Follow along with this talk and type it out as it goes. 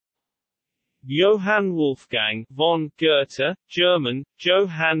Johann Wolfgang von Goethe, German,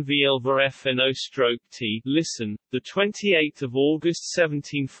 Johann Wolfgang listen, 28 August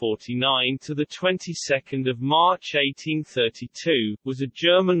 1749 to 22 March 1832, was a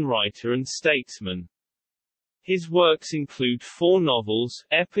German writer and statesman. His works include 4 novels,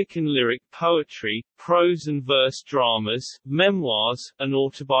 epic and lyric poetry, prose and verse dramas, memoirs, an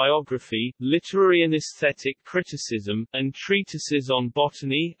autobiography, literary and aesthetic criticism, and treatises on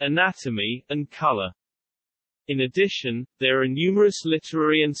botany, anatomy, and color. In addition, there are numerous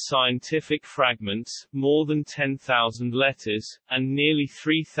literary and scientific fragments, more than 10,000 letters, and nearly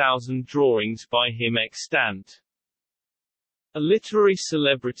 3,000 drawings by him extant. A literary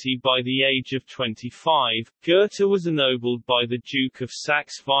celebrity by the age of 25, Goethe was ennobled by the Duke of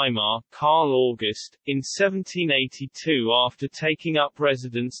Saxe-Weimar, Karl August, in 1782 after taking up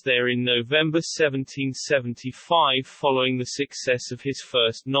residence there in November 1775 following the success of his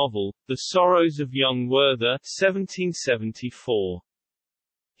first novel, The Sorrows of Young Werther, 1774.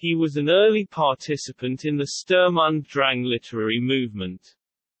 He was an early participant in the Sturm und Drang literary movement.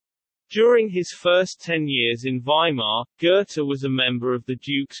 During his first 10 years in Weimar, Goethe was a member of the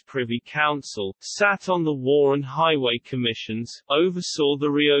Duke's Privy Council, sat on the War and Highway Commissions, oversaw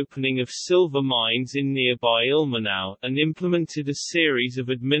the reopening of silver mines in nearby Ilmenau, and implemented a series of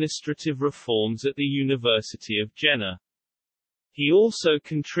administrative reforms at the University of Jena. He also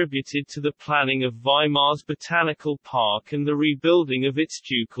contributed to the planning of Weimar's Botanical Park and the rebuilding of its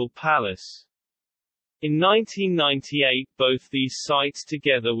ducal palace. In 1998 both these sites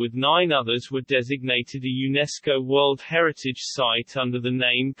together with 9 others were designated a UNESCO World Heritage Site under the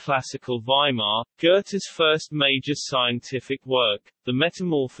name Classical Weimar. Goethe's first major scientific work, The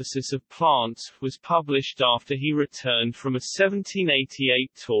Metamorphosis of Plants, was published after he returned from a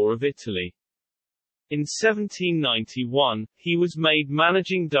 1788 tour of Italy. In 1791, he was made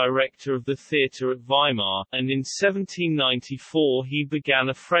managing director of the theatre at Weimar, and in 1794 he began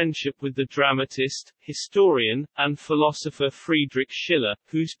a friendship with the dramatist, historian, and philosopher Friedrich Schiller,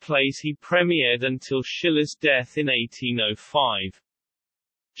 whose plays he premiered until Schiller's death in 1805.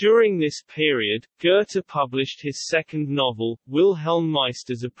 During this period, Goethe published his second novel, Wilhelm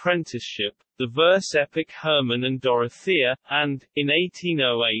Meister's Apprenticeship, the verse epic Hermann and Dorothea, and, in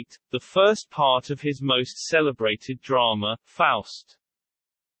 1808, the first part of his most celebrated drama, Faust.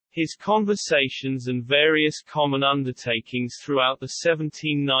 His conversations and various common undertakings throughout the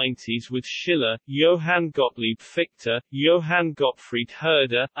 1790s with Schiller, Johann Gottlieb Fichte, Johann Gottfried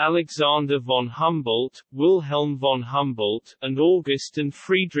Herder, Alexander von Humboldt, Wilhelm von Humboldt, and August and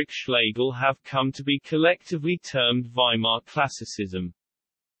Friedrich Schlegel have come to be collectively termed Weimar Classicism.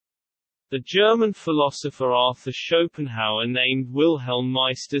 The German philosopher Arthur Schopenhauer named Wilhelm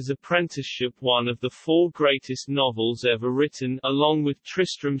Meister's Apprenticeship one of the 4 greatest novels ever written, along with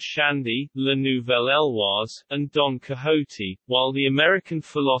Tristram Shandy, La Nouvelle Heloise, and Don Quixote, while the American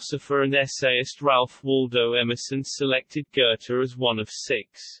philosopher and essayist Ralph Waldo Emerson selected Goethe as one of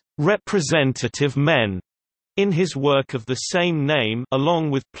 6 representative men in his work of the same name,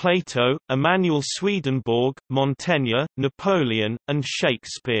 along with Plato, Emanuel Swedenborg, Montaigne, Napoleon, and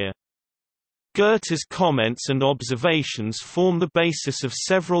Shakespeare. Goethe's comments and observations form the basis of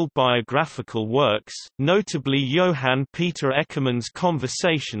several biographical works, notably Johann Peter Eckermann's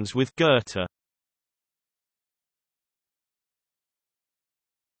Conversations with Goethe.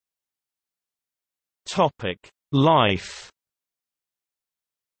 Life.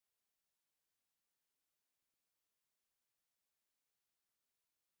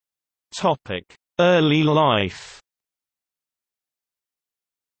 Early life.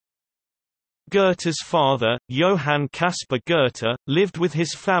 Goethe's father, Johann Caspar Goethe, lived with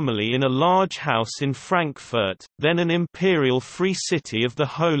his family in a large house in Frankfurt, then an imperial free city of the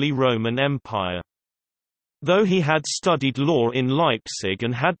Holy Roman Empire. Though he had studied law in Leipzig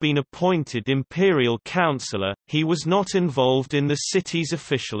and had been appointed imperial councillor, he was not involved in the city's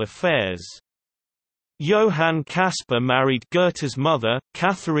official affairs. Johann Caspar married Goethe's mother,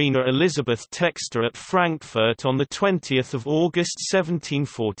 Katharina Elisabeth Textor at Frankfurt on 20 August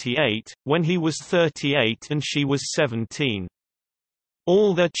 1748, when he was 38 and she was 17.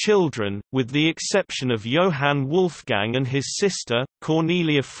 All their children, with the exception of Johann Wolfgang and his sister,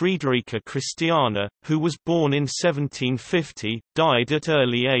 Cornelia Friederica Christiana, who was born in 1750, died at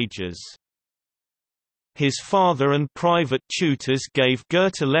early ages. His father and private tutors gave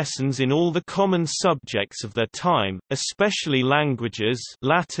Goethe lessons in all the common subjects of their time, especially languages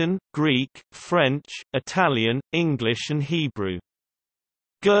Latin, Greek, French, Italian, English and Hebrew.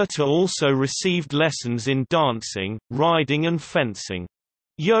 Goethe also received lessons in dancing, riding and fencing.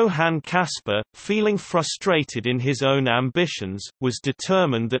 Johann Caspar, feeling frustrated in his own ambitions, was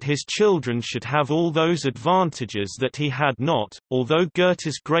determined that his children should have all those advantages that he had not. Although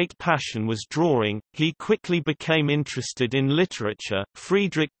Goethe's great passion was drawing, he quickly became interested in literature.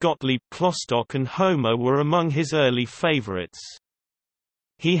 Friedrich Gottlieb Klopstock and Homer were among his early favorites.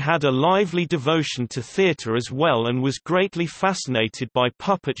 He had a lively devotion to theatre as well and was greatly fascinated by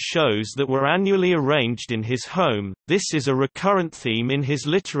puppet shows that were annually arranged in his home. This is a recurrent theme in his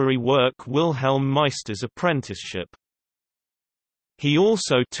literary work Wilhelm Meister's Apprenticeship. He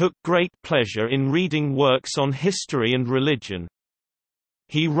also took great pleasure in reading works on history and religion.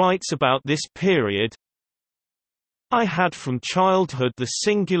 He writes about this period, "I had from childhood the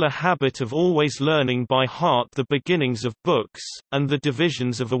singular habit of always learning by heart the beginnings of books, and the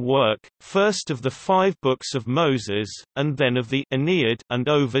divisions of a work, first of the 5 books of Moses, and then of the Aeneid and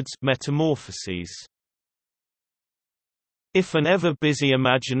Ovid's Metamorphoses. If an ever-busy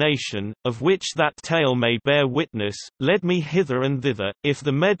imagination, of which that tale may bear witness, led me hither and thither, if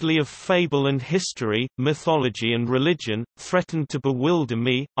the medley of fable and history, mythology and religion, threatened to bewilder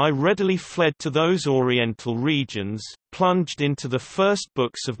me, I readily fled to those oriental regions, plunged into the first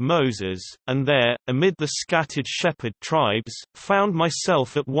books of Moses, and there, amid the scattered shepherd tribes, found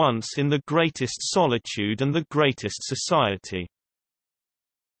myself at once in the greatest solitude and the greatest society."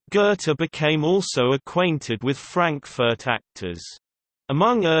 Goethe became also acquainted with Frankfurt actors.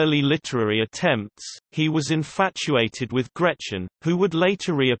 Among early literary attempts, he was infatuated with Gretchen, who would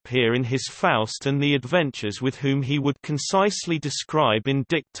later reappear in his Faust and the adventures with whom he would concisely describe in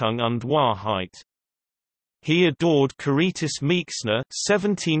Dichtung und Wahrheit. He adored Caritas Meixner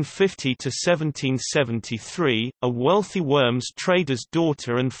 (1750–1773), a wealthy Worms trader's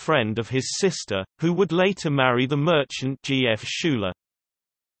daughter and friend of his sister, who would later marry the merchant G. F. Schuler.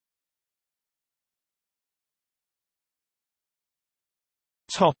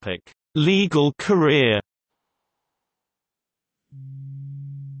 Legal career.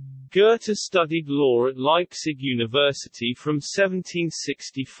 Goethe studied law at Leipzig University from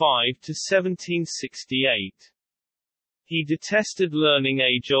 1765 to 1768. He detested learning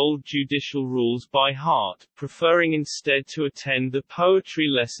age-old judicial rules by heart, preferring instead to attend the poetry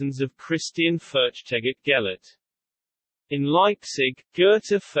lessons of Christian Furchtgegert Gellert. In Leipzig,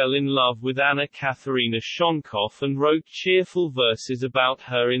 Goethe fell in love with Anna Katharina Schonkoff and wrote cheerful verses about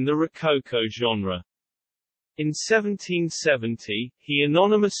her in the Rococo genre. In 1770, he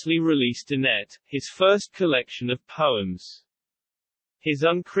anonymously released Annette, his first collection of poems. His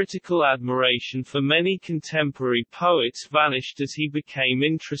uncritical admiration for many contemporary poets vanished as he became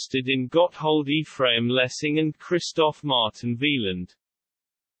interested in Gotthold Ephraim Lessing and Christoph Martin Wieland.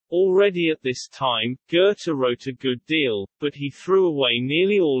 Already at this time, Goethe wrote a good deal, but he threw away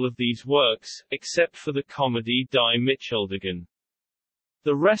nearly all of these works, except for the comedy Die Mitcheldigen.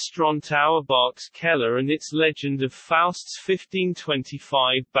 The restaurant Auerbach's Keller and its legend of Faust's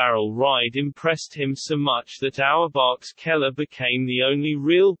 1525 barrel ride impressed him so much that Auerbach's Keller became the only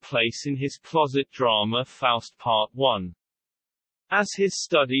real place in his closet drama Faust Part 1. As his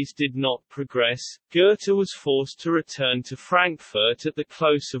studies did not progress, Goethe was forced to return to Frankfurt at the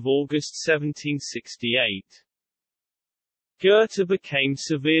close of August 1768. Goethe became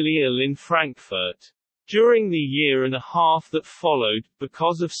severely ill in Frankfurt. During the year and a half that followed,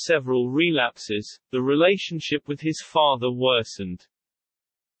 because of several relapses, the relationship with his father worsened.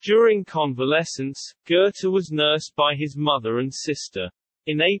 During convalescence, Goethe was nursed by his mother and sister.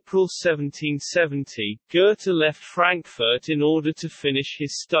 In April 1770, Goethe left Frankfurt in order to finish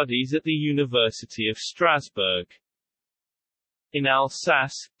his studies at the University of Strasbourg. In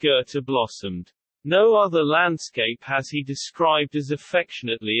Alsace, Goethe blossomed. No other landscape has he described as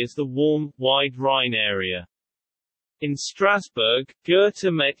affectionately as the warm, wide Rhine area. In Strasbourg, Goethe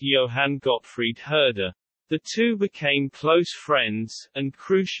met Johann Gottfried Herder. The two became close friends, and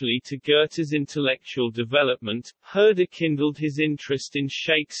crucially to Goethe's intellectual development, Herder kindled his interest in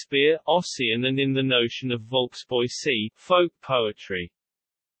Shakespeare, Ossian and in the notion of Volkspoesie, folk poetry.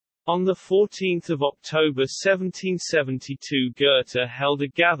 On 14 October 1772 Goethe held a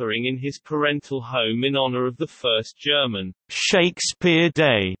gathering in his parental home in honor of the first German Shakespeare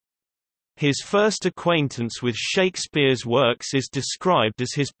Day. His first acquaintance with Shakespeare's works is described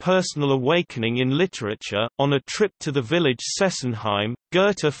as his personal awakening in literature. On a trip to the village Sessenheim,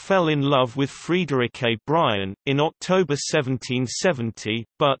 Goethe fell in love with Friederike Bryan, in October 1770,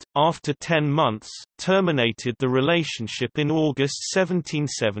 but, after 10 months, terminated the relationship in August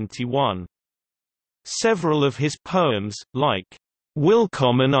 1771. Several of his poems, like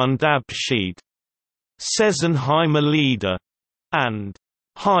Willkommen und Abschied, Sessenheimer Lieder, and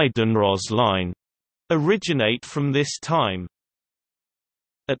Heidenroslein, originate from this time.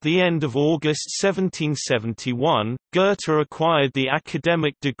 At the end of August 1771, Goethe acquired the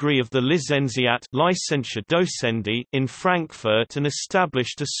academic degree of the Licenziat Licentia Docendi in Frankfurt and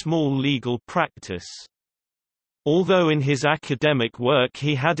established a small legal practice. Although in his academic work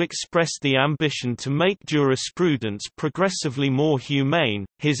he had expressed the ambition to make jurisprudence progressively more humane,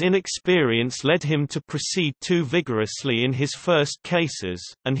 his inexperience led him to proceed too vigorously in his first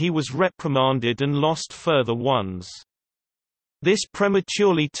cases, and he was reprimanded and lost further ones. This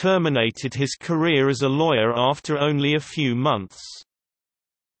prematurely terminated his career as a lawyer after only a few months.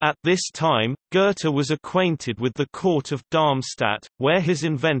 At this time, Goethe was acquainted with the court of Darmstadt, where his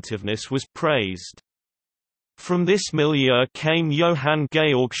inventiveness was praised. From this milieu came Johann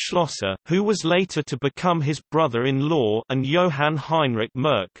Georg Schlosser, who was later to become his brother-in-law, and Johann Heinrich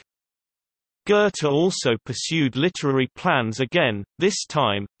Merck. Goethe also pursued literary plans again. This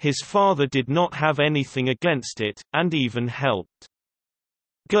time, his father did not have anything against it, and even helped.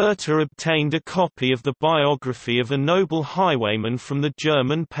 Goethe obtained a copy of the biography of a noble highwayman from the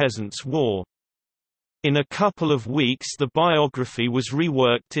German Peasants' War. In a couple of weeks the biography was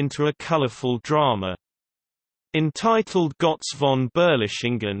reworked into a colorful drama. Entitled Götz von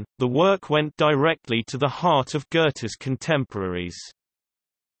Berlichingen, the work went directly to the heart of Goethe's contemporaries.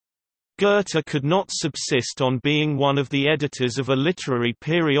 Goethe could not subsist on being one of the editors of a literary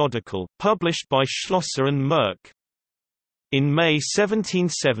periodical, published by Schlosser and Merck. In May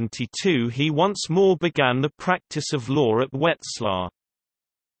 1772 he once more began the practice of law at Wetzlar.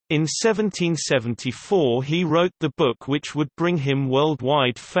 In 1774 he wrote the book which would bring him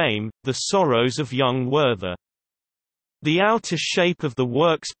worldwide fame, The Sorrows of Young Werther. The outer shape of the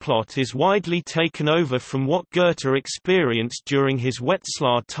work's plot is widely taken over from what Goethe experienced during his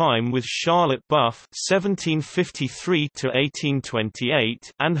Wetzlar time with Charlotte Buff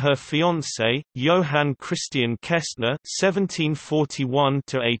 (1753–1828) and her fiancé, Johann Christian Kästner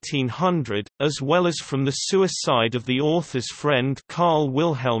 (1741–1800), as well as from the suicide of the author's friend Carl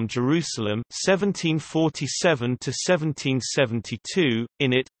Wilhelm Jerusalem (1747–1772).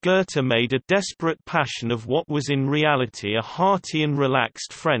 In it, Goethe made a desperate passion of what was in reality a hearty and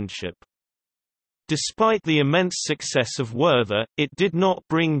relaxed friendship. Despite the immense success of Werther, it did not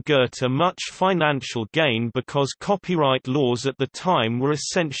bring Goethe much financial gain because copyright laws at the time were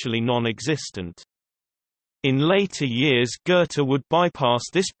essentially non-existent. In later years Goethe would bypass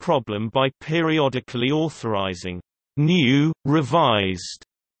this problem by periodically authorizing new, revised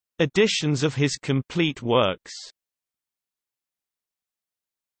editions of his complete works.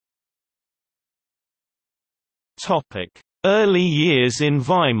 Early years in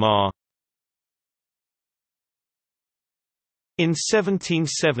Weimar. In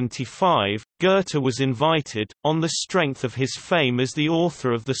 1775, Goethe was invited, on the strength of his fame as the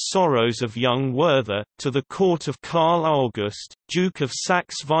author of The Sorrows of Young Werther, to the court of Karl August, Duke of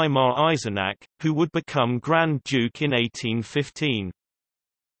Saxe-Weimar-Eisenach, who would become Grand Duke in 1815.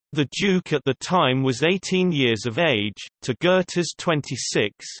 The Duke at the time was 18 years of age, to Goethe's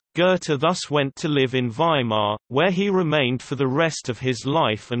 26. Goethe thus went to live in Weimar, where he remained for the rest of his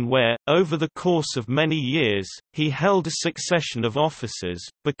life and where, over the course of many years, he held a succession of offices,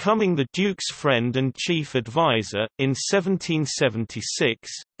 becoming the Duke's friend and chief advisor. In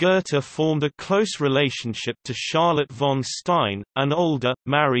 1776, Goethe formed a close relationship to Charlotte von Stein, an older,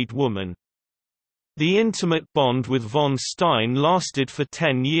 married woman. The intimate bond with von Stein lasted for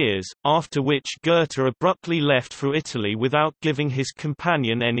 10 years, after which Goethe abruptly left for Italy without giving his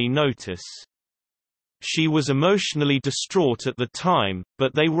companion any notice. She was emotionally distraught at the time,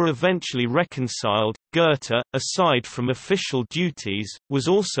 but they were eventually reconciled. Goethe, aside from official duties, was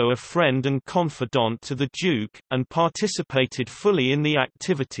also a friend and confidant to the Duke, and participated fully in the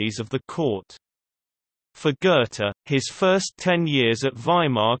activities of the court. For Goethe, his first 10 years at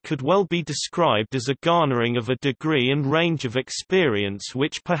Weimar could well be described as a garnering of a degree and range of experience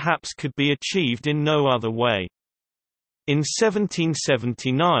which perhaps could be achieved in no other way. In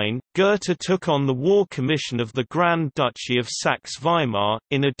 1779, Goethe took on the War Commission of the Grand Duchy of Saxe-Weimar,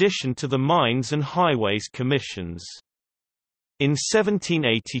 in addition to the Mines and Highways Commissions. In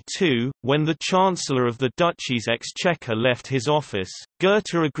 1782, when the Chancellor of the Duchy's Exchequer left his office,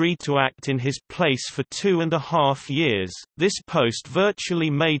 Goethe agreed to act in his place for 2.5 years. This post virtually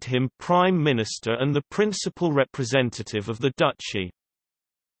made him Prime Minister and the principal representative of the Duchy.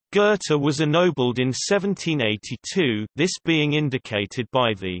 Goethe was ennobled in 1782, this being indicated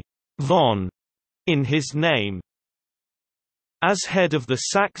by the von in his name. As head of the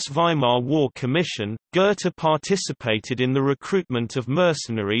Saxe-Weimar War Commission, Goethe participated in the recruitment of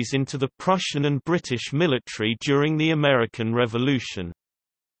mercenaries into the Prussian and British military during the American Revolution.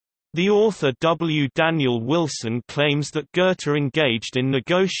 The author W. Daniel Wilson claims that Goethe engaged in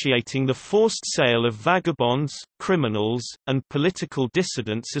negotiating the forced sale of vagabonds, criminals, and political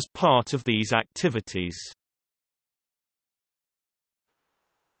dissidents as part of these activities.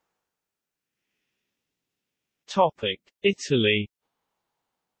 Italy.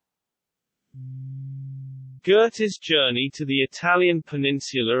 Goethe's journey to the Italian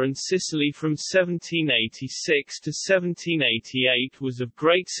peninsula and Sicily from 1786 to 1788 was of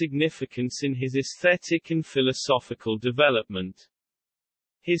great significance in his aesthetic and philosophical development.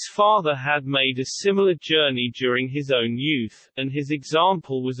 His father had made a similar journey during his own youth, and his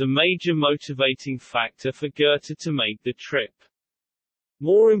example was a major motivating factor for Goethe to make the trip.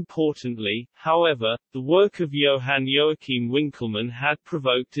 More importantly, however, the work of Johann Joachim Winckelmann had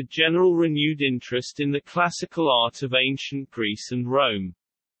provoked a general renewed interest in the classical art of ancient Greece and Rome.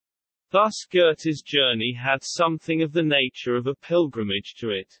 Thus Goethe's journey had something of the nature of a pilgrimage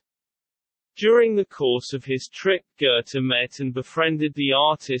to it. During the course of his trip, Goethe met and befriended the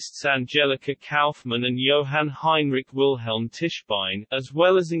artists Angelica Kauffmann and Johann Heinrich Wilhelm Tischbein, as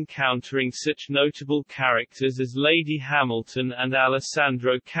well as encountering such notable characters as Lady Hamilton and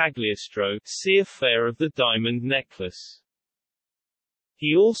Alessandro Cagliostro, see Affair of the Diamond Necklace.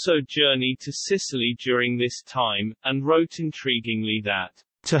 He also journeyed to Sicily during this time, and wrote intriguingly that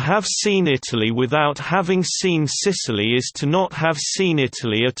to have seen Italy without having seen Sicily is to not have seen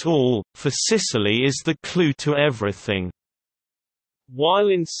Italy at all, for Sicily is the clue to everything. While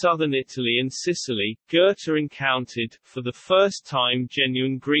in southern Italy and Sicily, Goethe encountered, for the first time,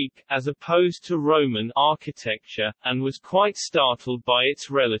 genuine Greek, as opposed to Roman, architecture, and was quite startled by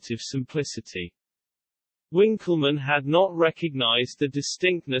its relative simplicity. Winckelmann had not recognized the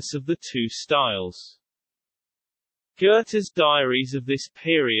distinctness of the two styles. Goethe's diaries of this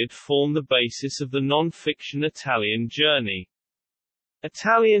period form the basis of the non-fiction Italian Journey.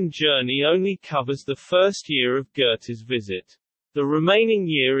 Italian Journey only covers the first year of Goethe's visit. The remaining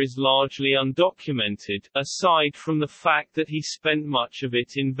year is largely undocumented, aside from the fact that he spent much of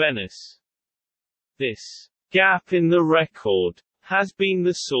it in Venice. This gap in the record has been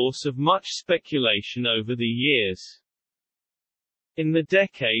the source of much speculation over the years. In the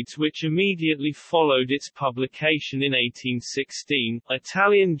decades which immediately followed its publication in 1816,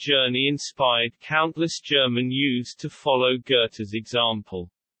 Italian Journey inspired countless German youths to follow Goethe's example.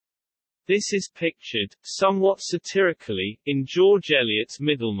 This is pictured, somewhat satirically, in George Eliot's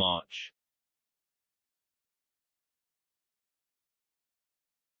Middlemarch.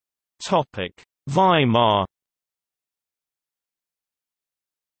 Weimar.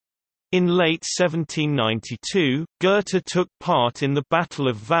 In late 1792, Goethe took part in the Battle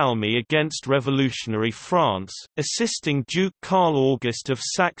of Valmy against revolutionary France, assisting Duke Karl August of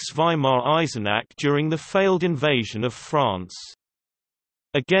Saxe-Weimar-Eisenach during the failed invasion of France.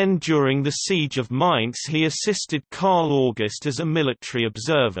 Again during the Siege of Mainz he assisted Karl August as a military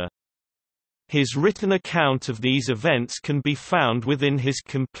observer. His written account of these events can be found within his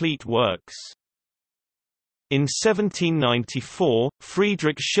complete works. In 1794,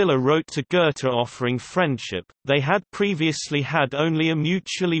 Friedrich Schiller wrote to Goethe offering friendship. They had previously had only a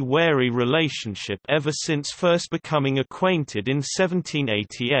mutually wary relationship ever since first becoming acquainted in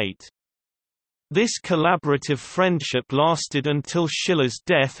 1788. This collaborative friendship lasted until Schiller's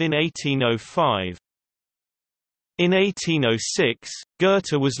death in 1805. In 1806,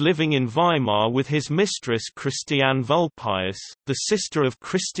 Goethe was living in Weimar with his mistress Christiane Vulpius, the sister of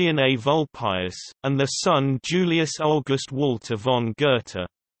Christian A. Vulpius, and their son Julius August Walter von Goethe.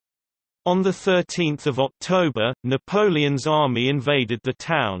 On 13 October, Napoleon's army invaded the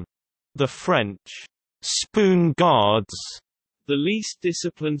town. The French «spoon guards», the least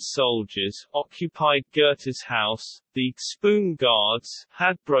disciplined soldiers, occupied Goethe's house. The «spoon guards»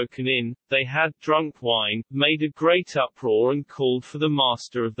 had broken in, they had drunk wine, made a great uproar and called for the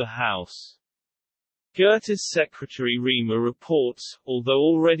master of the house. Goethe's secretary Riemer reports, although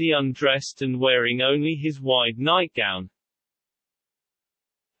already undressed and wearing only his wide nightgown,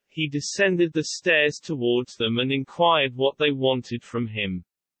 he descended the stairs towards them and inquired what they wanted from him.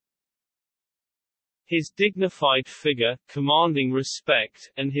 His dignified figure, commanding respect,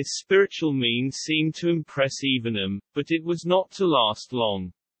 and his spiritual mien seemed to impress even them, but it was not to last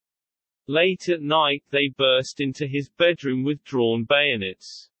long. Late at night they burst into his bedroom with drawn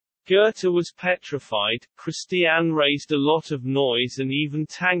bayonets. Goethe was petrified, Christiane raised a lot of noise and even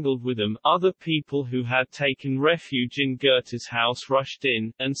tangled with them. Other people who had taken refuge in Goethe's house rushed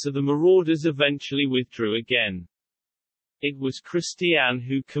in, and so the marauders eventually withdrew again. It was Christiane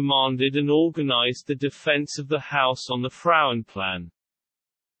who commanded and organized the defense of the house on the Frauenplan.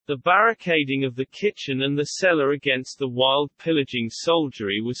 The barricading of the kitchen and the cellar against the wild pillaging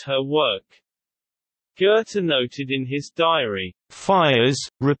soldiery was her work. Goethe noted in his diary, "Fires,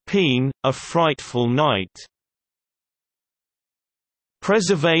 rapine, a frightful night.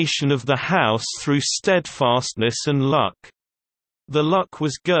 Preservation of the house through steadfastness and luck." The luck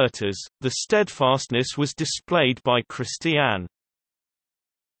was Goethe's, the steadfastness was displayed by Christiane.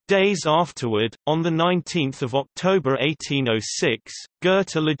 Days afterward, on 19 October 1806,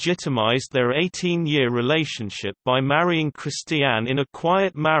 Goethe legitimized their 18-year relationship by marrying Christiane in a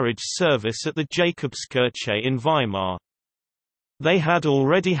quiet marriage service at the Jakobskirche in Weimar. They had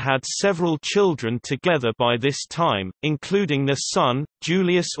already had several children together by this time, including their son,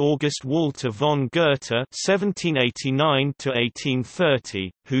 Julius August Walter von Goethe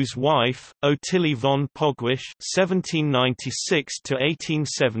 (1789–1830), whose wife, Ottilie von Pogwisch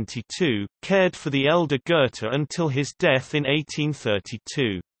 (1796–1872), cared for the elder Goethe until his death in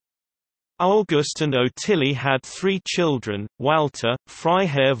 1832. August and Ottilie had 3 children: Walter,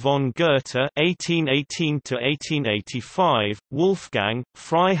 Freiherr von Goethe (1818–1885), Wolfgang,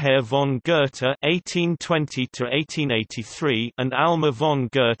 Freiherr von Goethe (1820–1883), and Alma von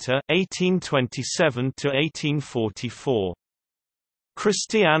Goethe (1827–1844).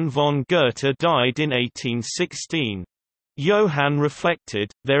 Christiane von Goethe died in 1816. Johann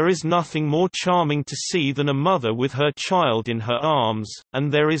reflected, "There is nothing more charming to see than a mother with her child in her arms,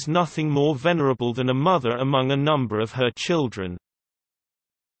 and there is nothing more venerable than a mother among a number of her children."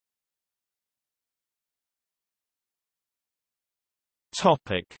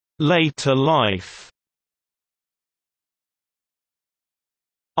 Later life.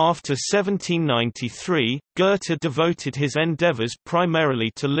 After 1793, Goethe devoted his endeavors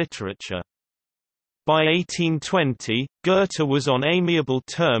primarily to literature. By 1820, Goethe was on amiable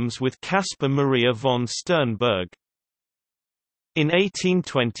terms with Caspar Maria von Sternberg. In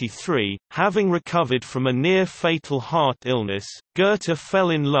 1823, having recovered from a near-fatal heart illness, Goethe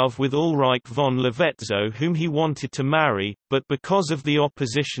fell in love with Ulrike von Levetzow, whom he wanted to marry, but because of the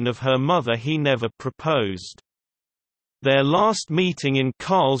opposition of her mother he never proposed. Their last meeting in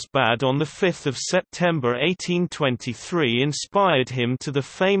Carlsbad on 5 September 1823 inspired him to the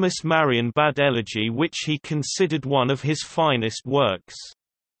famous Marienbad elegy, which he considered one of his finest works.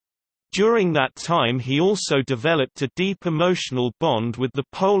 During that time he also developed a deep emotional bond with the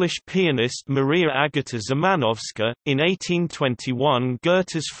Polish pianist Maria Agata Szymanowska. In 1821,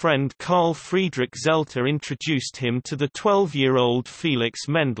 Goethe's friend Carl Friedrich Zelter introduced him to the 12-year-old Felix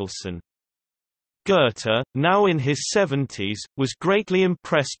Mendelssohn. Goethe, now in his 70s, was greatly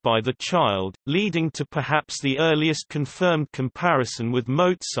impressed by the child, leading to perhaps the earliest confirmed comparison with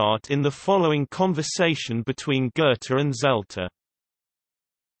Mozart in the following conversation between Goethe and Zelter.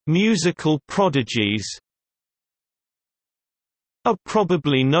 Musical prodigies are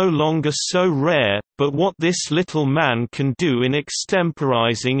probably no longer so rare, but what this little man can do in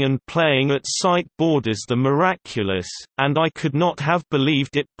extemporizing and playing at sight borders the miraculous, and I could not have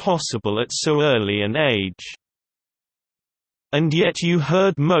believed it possible at so early an age. And yet you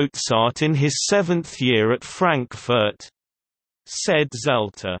heard Mozart in his 7th year at Frankfurt? Said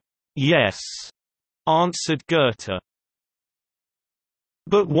Zelter. Yes, answered Goethe.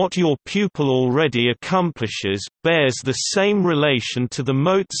 But what your pupil already accomplishes, bears the same relation to the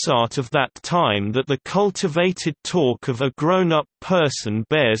Mozart of that time that the cultivated talk of a grown-up person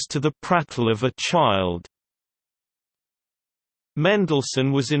bears to the prattle of a child.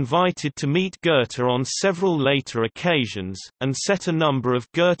 Mendelssohn was invited to meet Goethe on several later occasions, and set a number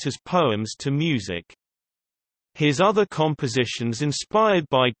of Goethe's poems to music. His other compositions inspired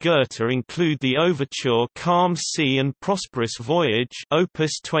by Goethe include the overture Calm Sea and Prosperous Voyage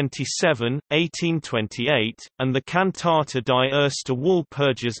Opus 27, 1828, and the Cantata die erste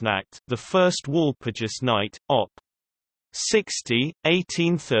Walpurgisnacht, the First Walpurgis Night, Op. 60,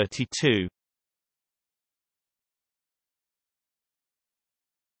 1832.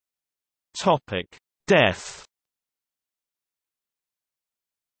 Death.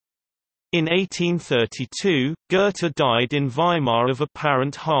 In 1832, Goethe died in Weimar of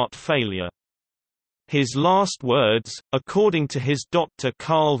apparent heart failure. His last words, according to his doctor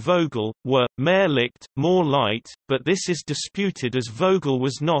Karl Vogel, were, "Mehr Licht, more light," but this is disputed as Vogel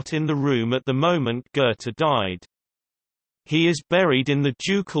was not in the room at the moment Goethe died. He is buried in the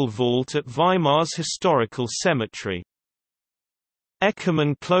ducal vault at Weimar's historical cemetery.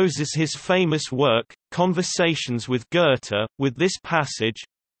 Eckermann closes his famous work, Conversations with Goethe, with this passage: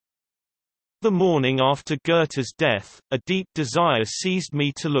 "The morning after Goethe's death, a deep desire seized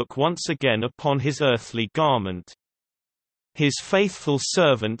me to look once again upon his earthly garment. His faithful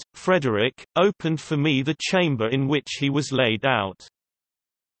servant, Frederick, opened for me the chamber in which he was laid out.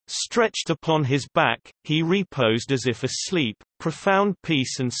 Stretched upon his back, he reposed as if asleep. Profound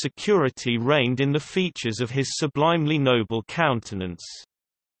peace and security reigned in the features of his sublimely noble countenance.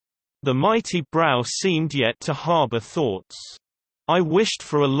 The mighty brow seemed yet to harbor thoughts. I wished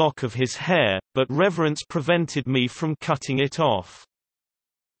for a lock of his hair, but reverence prevented me from cutting it off.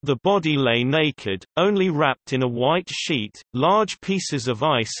 The body lay naked, only wrapped in a white sheet. Large pieces of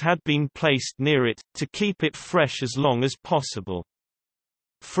ice had been placed near it, to keep it fresh as long as possible.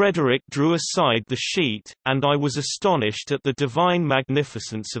 Frederick drew aside the sheet, and I was astonished at the divine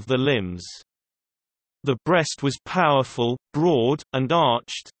magnificence of the limbs. The breast was powerful, broad, and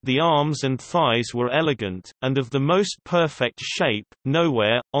arched, the arms and thighs were elegant, and of the most perfect shape.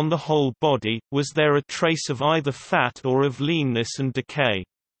 Nowhere, on the whole body, was there a trace of either fat or of leanness and decay.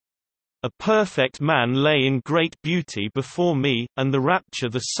 A perfect man lay in great beauty before me, and the rapture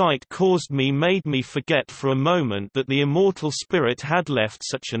the sight caused me made me forget for a moment that the immortal spirit had left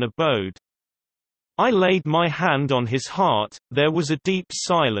such an abode. I laid my hand on his heart, there was a deep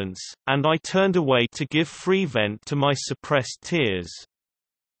silence, and I turned away to give free vent to my suppressed tears.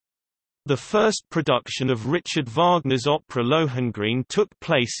 The first production of Richard Wagner's opera Lohengrin took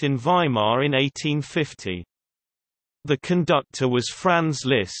place in Weimar in 1850. The conductor was Franz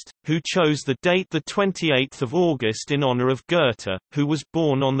Liszt, who chose the date 28 August in honor of Goethe, who was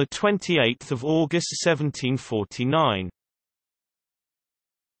born on 28 August 1749.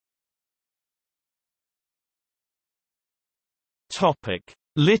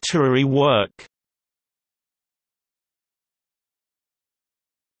 Literary work.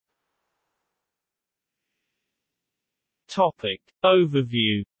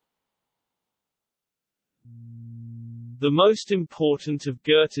 Overview. The most important of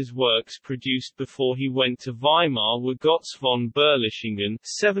Goethe's works produced before he went to Weimar were Götz von Berlichingen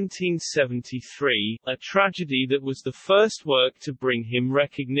 (1773), a tragedy that was the first work to bring him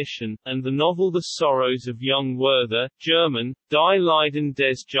recognition, and the novel The Sorrows of Young Werther, German, Die Leiden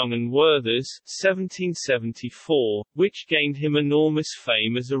des jungen Werthers (1774), which gained him enormous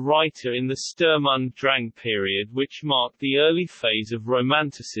fame as a writer in the Sturm und Drang period, which marked the early phase of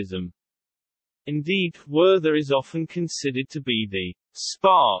Romanticism. Indeed, Werther is often considered to be the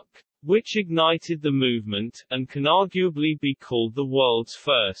spark which ignited the movement, and can arguably be called the world's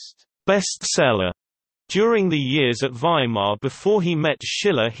first bestseller. During the years at Weimar before he met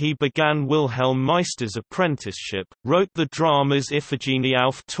Schiller, he began Wilhelm Meister's apprenticeship, wrote the dramas Iphigenie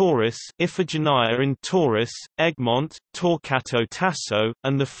auf Taurus, Iphigenia in Taurus, Egmont, Torquato Tasso,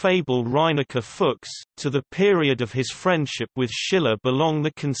 and the fable Reineke Fuchs. To the period of his friendship with Schiller belong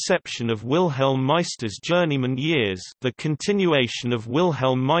the conception of Wilhelm Meister's journeyman years, the continuation of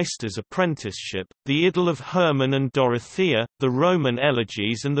Wilhelm Meister's apprenticeship, the idyll of Hermann and Dorothea, the Roman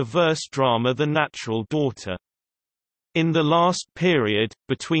elegies, and the verse drama The Natural Daughter. In the last period,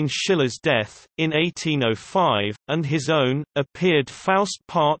 between Schiller's death, in 1805, and his own, appeared Faust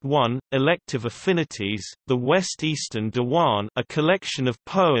Part I, Elective Affinities, the West-Eastern Diwan, a collection of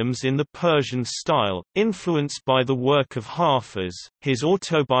poems in the Persian style, influenced by the work of Hafiz, his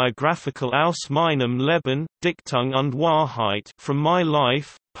autobiographical Aus meinem Leben, Dichtung und Wahrheit, From My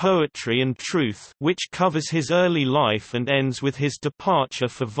Life, Poetry and Truth, which covers his early life and ends with his departure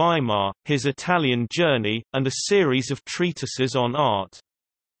for Weimar, his Italian journey, and a series of treatises on art.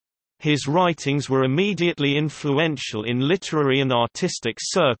 His writings were immediately influential in literary and artistic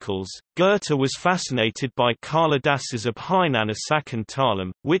circles. Goethe was fascinated by Kalidasa's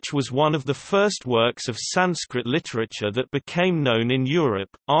Abhinanasakuntalam, which was one of the first works of Sanskrit literature that became known in Europe,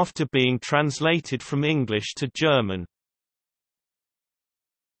 after being translated from English to German.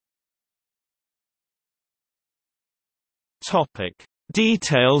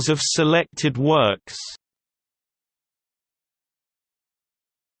 Details of selected works.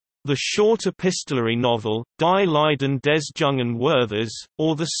 The short epistolary novel, Die Leiden des jungen Werthers,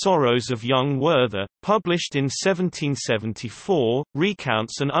 or The Sorrows of Young Werther, published in 1774,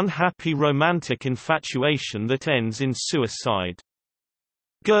 recounts an unhappy romantic infatuation that ends in suicide.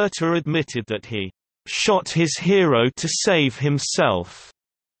 Goethe admitted that he shot his hero to save himself,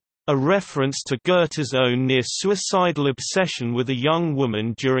 a reference to Goethe's own near-suicidal obsession with a young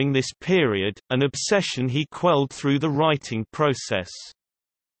woman during this period, an obsession he quelled through the writing process.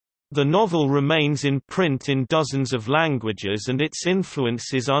 The novel remains in print in dozens of languages and its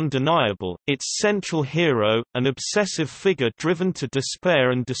influence is undeniable. Its central hero, an obsessive figure driven to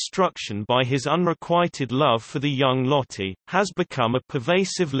despair and destruction by his unrequited love for the young Lotte, has become a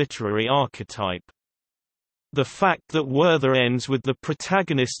pervasive literary archetype. The fact that Werther ends with the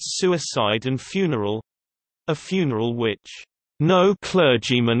protagonist's suicide and funeral, a funeral which no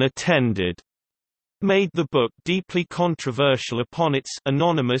clergyman attended, made the book deeply controversial upon its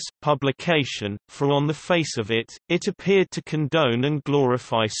anonymous publication, for on the face of it, it appeared to condone and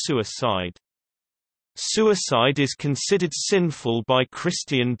glorify suicide. Suicide is considered sinful by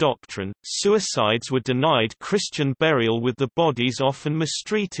Christian doctrine. Suicides were denied Christian burial, with the bodies often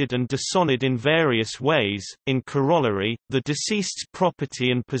mistreated and dishonored in various ways. In corollary, the deceased's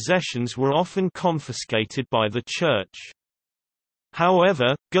property and possessions were often confiscated by the Church.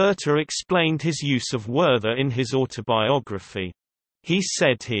 However, Goethe explained his use of Werther in his autobiography. He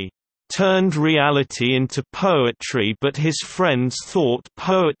said he turned reality into poetry, but his friends thought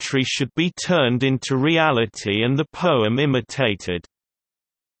poetry should be turned into reality and the poem imitated.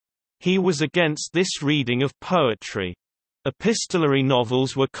 He was against this reading of poetry. Epistolary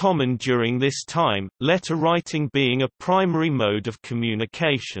novels were common during this time, letter writing being a primary mode of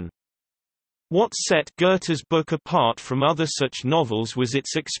communication. What set Goethe's book apart from other such novels was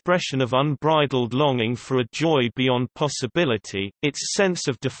its expression of unbridled longing for a joy beyond possibility, its sense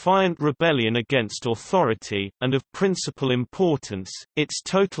of defiant rebellion against authority, and of principal importance, its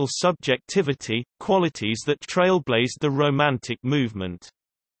total subjectivity, qualities that trailblazed the Romantic movement.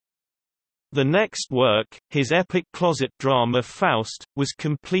 The next work, his epic closet drama Faust, was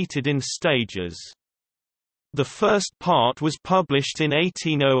completed in stages. The first part was published in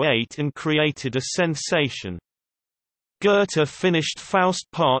 1808 and created a sensation. Goethe finished Faust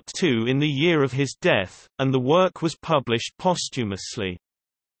Part II in the year of his death, and the work was published posthumously.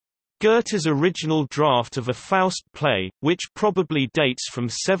 Goethe's original draft of a Faust play, which probably dates from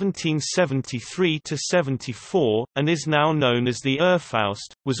 1773 to 74, and is now known as the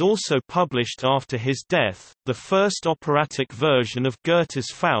Urfaust, was also published after his death. The first operatic version of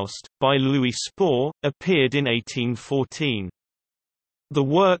Goethe's Faust, by Louis Spohr, appeared in 1814. The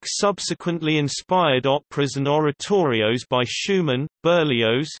work subsequently inspired operas and oratorios by Schumann,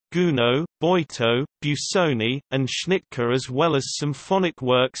 Berlioz, Gounod, Boito, Busoni, and Schnittke, as well as symphonic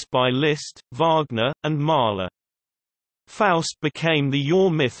works by Liszt, Wagner, and Mahler. Faust became the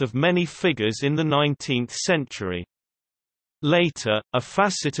yore myth of many figures in the 19th century. Later, a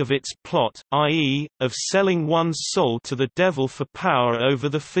facet of its plot, i.e., of selling one's soul to the devil for power over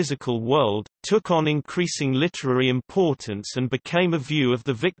the physical world, took on increasing literary importance and became a view of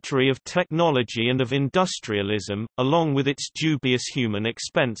the victory of technology and of industrialism, along with its dubious human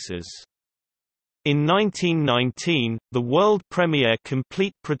expenses. In 1919, the world premiere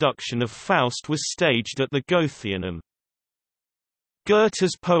complete production of Faust was staged at the Goetheanum.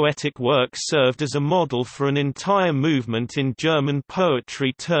 Goethe's poetic work served as a model for an entire movement in German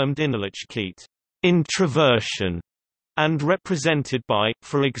poetry termed Innerlichkeit, introversion, and represented by,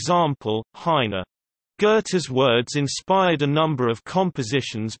 for example, Heine. Goethe's words inspired a number of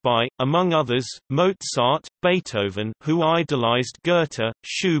compositions by, among others, Mozart, Beethoven, who idolized Goethe,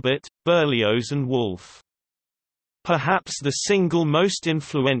 Schubert, Berlioz and Wolff. Perhaps the single most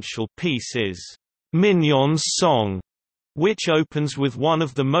influential piece is Mignon's Song, which opens with one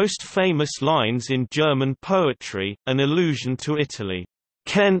of the most famous lines in German poetry, an allusion to Italy.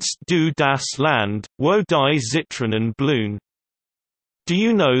 Kennst du das Land, wo die Zitronen blühen? Do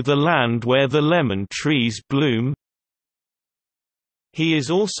you know the land where the lemon trees bloom? He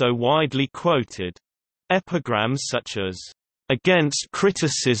is also widely quoted. Epigrams such as, "Against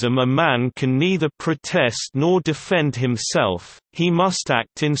criticism a man can neither protest nor defend himself, he must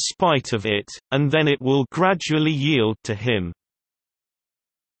act in spite of it, and then it will gradually yield to him.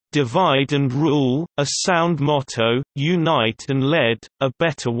 Divide and rule, a sound motto, unite and lead, a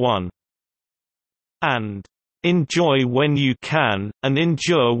better one. And enjoy when you can, and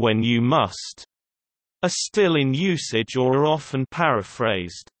endure when you must," are still in usage or are often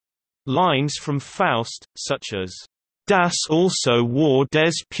paraphrased. Lines from Faust, such as, "Das also war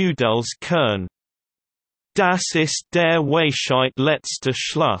des Pudels Kern. Das ist der Weisheit letzter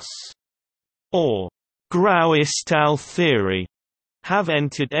Schluss," or "Grau ist all theory," have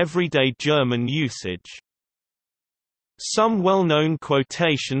entered everyday German usage. Some well-known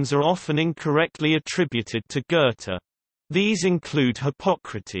quotations are often incorrectly attributed to Goethe. These include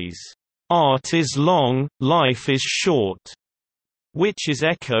Hippocrates' "Art is long, life is short," which is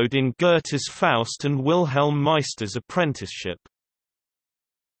echoed in Goethe's Faust and Wilhelm Meister's Apprenticeship.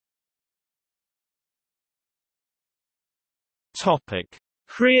 Topic: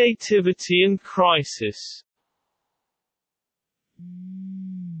 Creativity and crisis.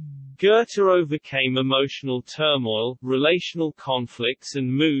 Goethe overcame emotional turmoil, relational conflicts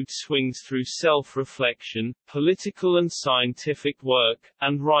and mood swings through self-reflection, political and scientific work,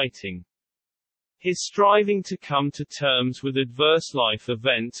 and writing. His striving to come to terms with adverse life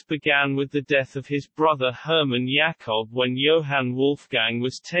events began with the death of his brother Hermann Jakob when Johann Wolfgang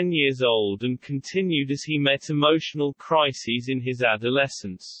was 10 years old and continued as he met emotional crises in his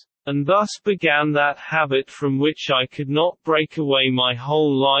adolescence. And thus began that habit from which I could not break away my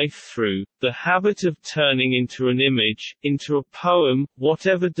whole life through, the habit of turning into an image, into a poem,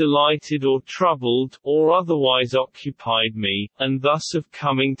 whatever delighted or troubled, or otherwise occupied me, and thus of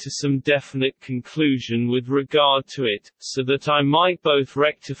coming to some definite conclusion with regard to it, so that I might both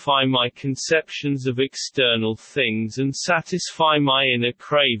rectify my conceptions of external things and satisfy my inner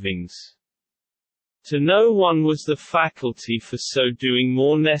cravings. To no one was the faculty for so doing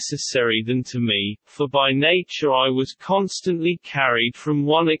more necessary than to me, for by nature I was constantly carried from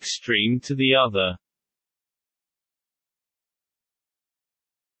one extreme to the other.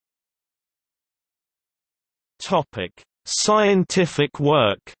 Topic: Scientific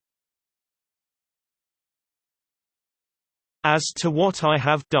work. As to what I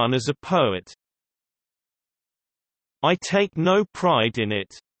have done as a poet, I take no pride in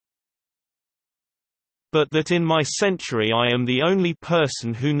it, but that in my century I am the only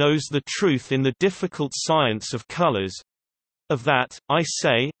person who knows the truth in the difficult science of colors. Of that, I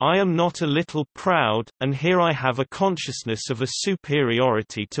say, I am not a little proud, and here I have a consciousness of a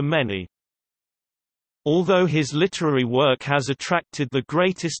superiority to many. Although his literary work has attracted the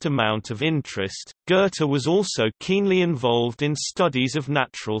greatest amount of interest, Goethe was also keenly involved in studies of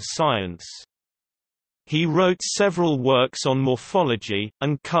natural science. He wrote several works on morphology,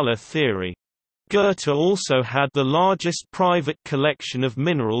 and color theory. Goethe also had the largest private collection of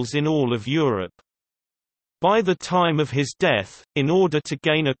minerals in all of Europe. By the time of his death, in order to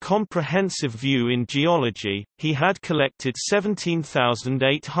gain a comprehensive view in geology, he had collected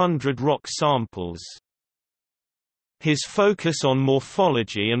 17,800 rock samples. His focus on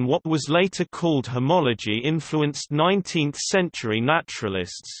morphology and what was later called homology influenced 19th-century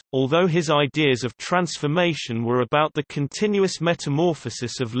naturalists, although his ideas of transformation were about the continuous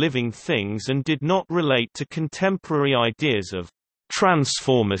metamorphosis of living things and did not relate to contemporary ideas of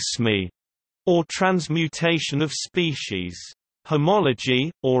transformisme or transmutation of species.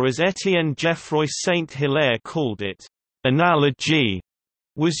 Homology, or as Étienne Geoffroy Saint-Hilaire called it, analogy,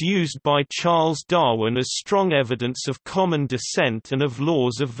 was used by Charles Darwin as strong evidence of common descent and of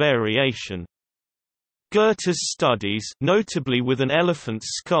laws of variation. Goethe's studies, notably with an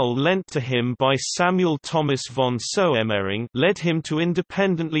elephant's skull lent to him by Samuel Thomas von Soemmering, led him to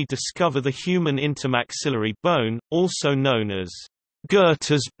independently discover the human intermaxillary bone, also known as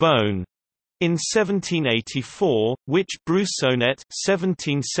Goethe's bone, in 1784, which Brussonet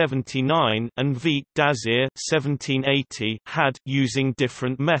 (1779) and Veit d'Azyr (1780) had, using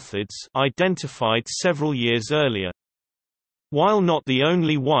different methods, identified several years earlier. While not the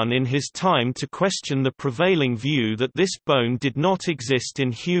only one in his time to question the prevailing view that this bone did not exist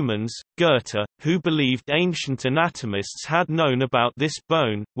in humans, Goethe, who believed ancient anatomists had known about this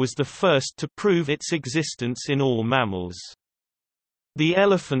bone, was the first to prove its existence in all mammals. The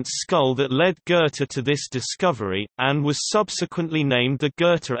elephant's skull that led Goethe to this discovery, and was subsequently named the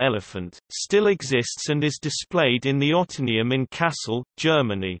Goethe elephant, still exists and is displayed in the Otteneum in Kassel,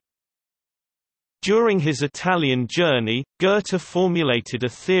 Germany. During his Italian journey, Goethe formulated a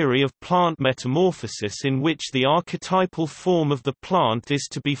theory of plant metamorphosis in which the archetypal form of the plant is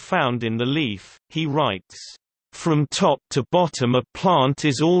to be found in the leaf. He writes, "From top to bottom a plant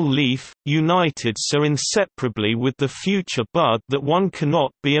is all leaf, united so inseparably with the future bud that one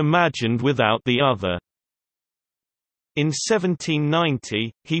cannot be imagined without the other." In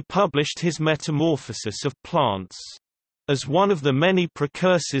 1790, he published his Metamorphosis of Plants. As one of the many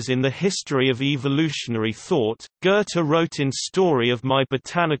precursors in the history of evolutionary thought, Goethe wrote in Story of My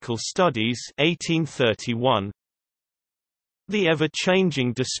Botanical Studies 1831, "The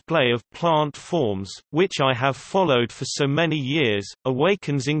ever-changing display of plant forms, which I have followed for so many years,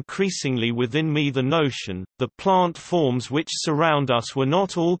 awakens increasingly within me the notion, the plant forms which surround us were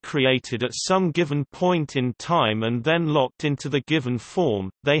not all created at some given point in time and then locked into the given form,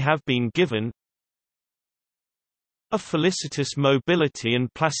 they have been given a felicitous mobility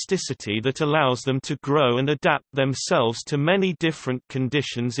and plasticity that allows them to grow and adapt themselves to many different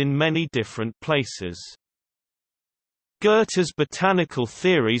conditions in many different places." Goethe's botanical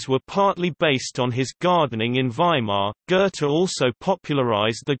theories were partly based on his gardening in Weimar. Goethe also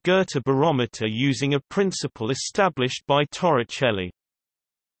popularized the Goethe barometer using a principle established by Torricelli.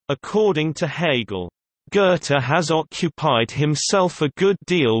 According to Hegel, Goethe has occupied himself a good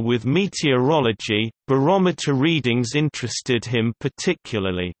deal with meteorology, barometer readings interested him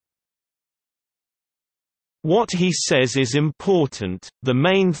particularly. What he says is important, the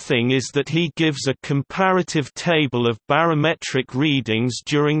main thing is that he gives a comparative table of barometric readings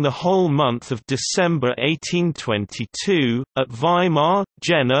during the whole month of December 1822, at Weimar,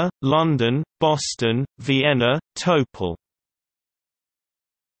 Jena, London, Boston, Vienna, Topol.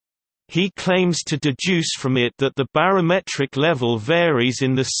 He claims to deduce from it that the barometric level varies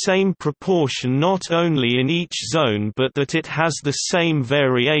in the same proportion not only in each zone but that it has the same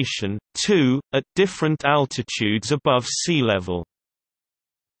variation, too, at different altitudes above sea level.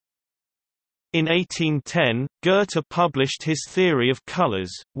 In 1810, Goethe published his theory of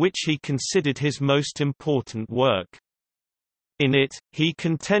colors, which he considered his most important work. In it, he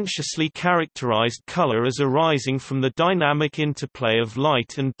contentiously characterized color as arising from the dynamic interplay of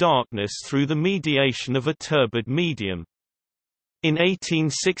light and darkness through the mediation of a turbid medium. In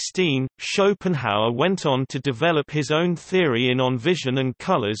 1816, Schopenhauer went on to develop his own theory on vision and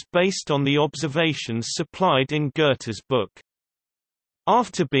colors based on the observations supplied in Goethe's book.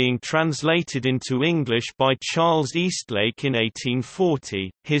 After being translated into English by Charles Eastlake in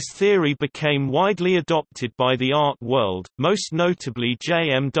 1840, his theory became widely adopted by the art world, most notably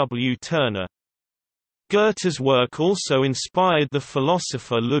J. M. W. Turner. Goethe's work also inspired the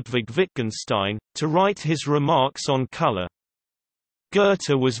philosopher Ludwig Wittgenstein to write his remarks on color. Goethe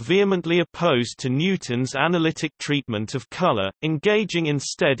was vehemently opposed to Newton's analytic treatment of color, engaging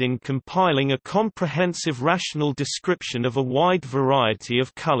instead in compiling a comprehensive rational description of a wide variety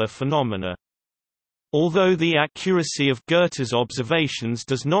of color phenomena. Although the accuracy of Goethe's observations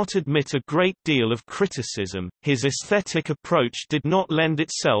does not admit a great deal of criticism, his aesthetic approach did not lend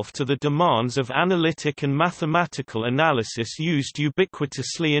itself to the demands of analytic and mathematical analysis used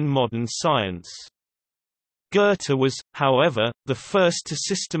ubiquitously in modern science. Goethe was, however, the first to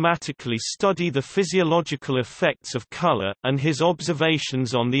systematically study the physiological effects of color, and his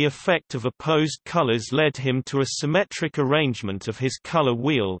observations on the effect of opposed colors led him to a symmetric arrangement of his color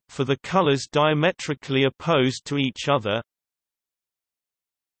wheel, for the colors diametrically opposed to each other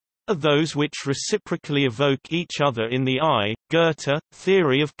are those which reciprocally evoke each other in the eye. Goethe,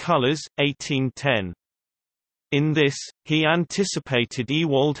 Theory of Colors, 1810. In this, he anticipated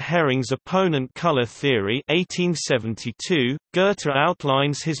Ewald Hering's opponent color theory 1872. Goethe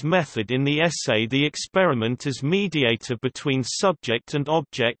outlines his method in the essay The Experiment as Mediator Between Subject and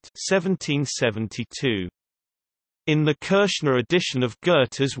Object 1772. In the Kirschner edition of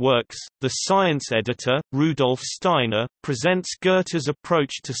Goethe's works, the science editor, Rudolf Steiner, presents Goethe's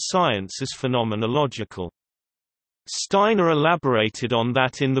approach to science as phenomenological. Steiner elaborated on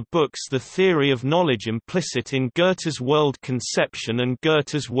that in the books The Theory of Knowledge Implicit in Goethe's World Conception and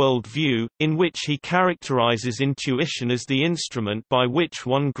Goethe's World View, in which he characterizes intuition as the instrument by which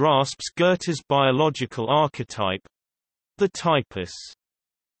one grasps Goethe's biological archetype—the typus.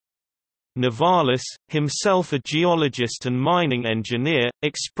 Novalis, himself a geologist and mining engineer,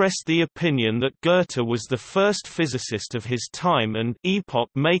 expressed the opinion that Goethe was the first physicist of his time and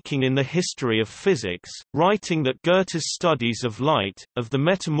epoch-making in the history of physics, writing that Goethe's studies of light, of the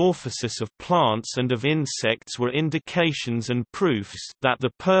metamorphosis of plants and of insects were indications and proofs that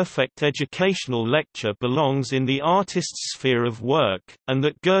the perfect educational lecture belongs in the artist's sphere of work, and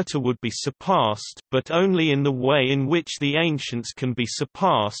that Goethe would be surpassed, but only in the way in which the ancients can be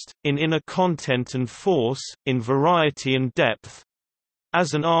surpassed, in inner content and force, in variety and depth.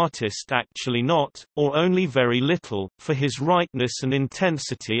 As an artist actually not, or only very little, for his rightness and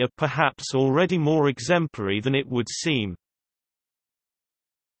intensity are perhaps already more exemplary than it would seem.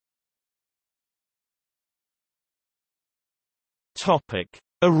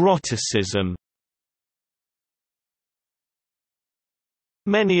 Eroticism.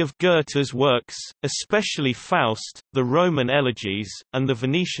 Many of Goethe's works, especially Faust, the Roman elegies, and the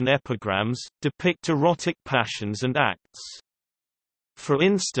Venetian epigrams, depict erotic passions and acts. For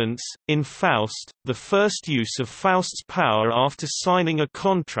instance, in Faust, the first use of Faust's power after signing a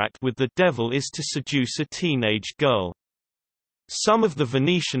contract with the devil is to seduce a teenage girl. Some of the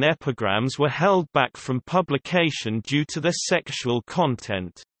Venetian epigrams were held back from publication due to their sexual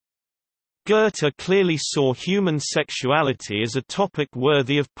content. Goethe clearly saw human sexuality as a topic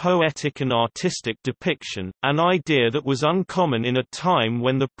worthy of poetic and artistic depiction, an idea that was uncommon in a time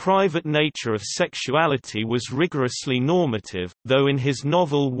when the private nature of sexuality was rigorously normative, though in his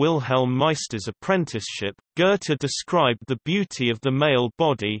novel Wilhelm Meister's Apprenticeship, Goethe described the beauty of the male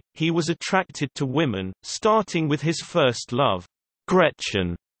body. He was attracted to women, starting with his first love,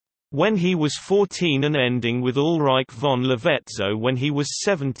 Gretchen, when he was 14 and ending with Ulrich von Levetzow when he was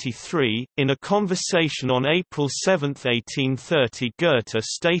 73. In a conversation on April 7, 1830, Goethe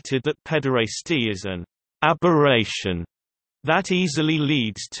stated that pederasty is an aberration that easily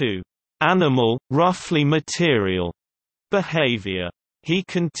leads to animal, roughly material behavior. He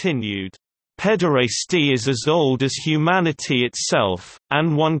continued, "Pederasty is as old as humanity itself,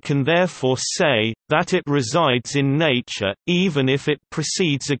 and one can therefore say, that it resides in nature, even if it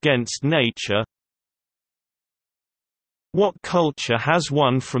proceeds against nature. What culture has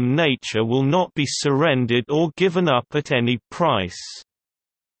won from nature will not be surrendered or given up at any price."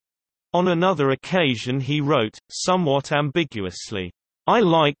 On another occasion he wrote, somewhat ambiguously, "I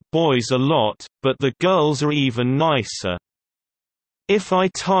like boys a lot, but the girls are even nicer. If I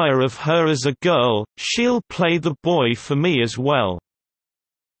tire of her as a girl, she'll play the boy for me as well."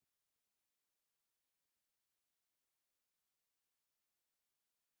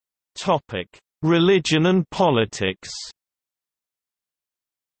 Religion and politics.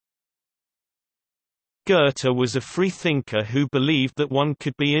 Goethe was a freethinker who believed that one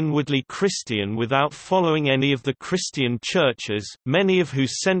could be inwardly Christian without following any of the Christian churches, many of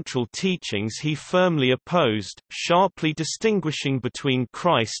whose central teachings he firmly opposed, sharply distinguishing between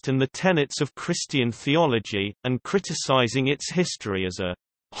Christ and the tenets of Christian theology, and criticizing its history as a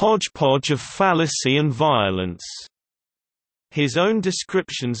hodgepodge of fallacy and violence. His own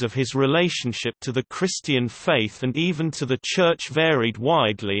descriptions of his relationship to the Christian faith and even to the Church varied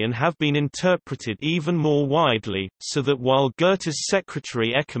widely and have been interpreted even more widely, so that while Goethe's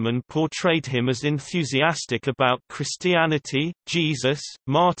secretary Eckermann portrayed him as enthusiastic about Christianity, Jesus,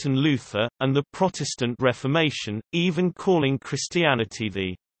 Martin Luther, and the Protestant Reformation, even calling Christianity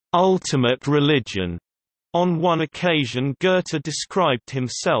the ultimate religion. On one occasion Goethe described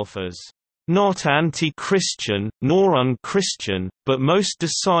himself as not anti-Christian, nor unchristian, but most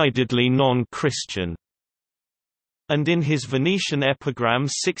decidedly non-Christian. And in his Venetian epigram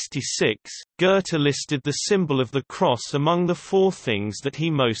 66, Goethe listed the symbol of the cross among the 4 things that he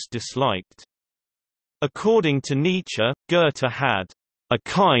most disliked. According to Nietzsche, Goethe had a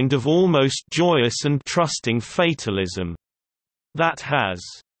kind of almost joyous and trusting fatalism that has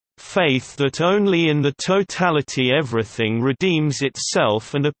faith that only in the totality everything redeems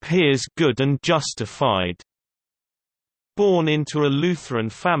itself and appears good and justified. Born into a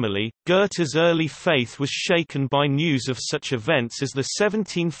Lutheran family, Goethe's early faith was shaken by news of such events as the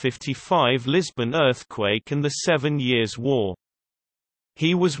 1755 Lisbon earthquake and the 7 Years' War.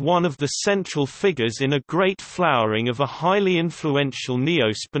 He was one of the central figures in a great flowering of a highly influential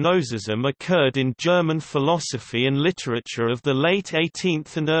neo-Spinozism occurred in German philosophy and literature of the late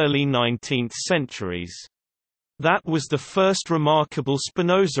 18th and early 19th centuries. That was the first remarkable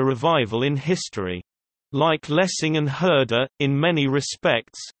Spinoza revival in history. Like Lessing and Herder, in many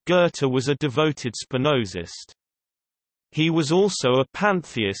respects, Goethe was a devoted Spinozist. He was also a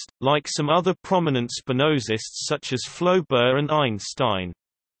pantheist, like some other prominent Spinozists such as Flaubert and Einstein.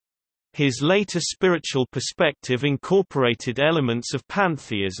 His later spiritual perspective incorporated elements of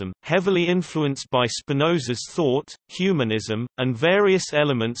pantheism, heavily influenced by Spinoza's thought, humanism, and various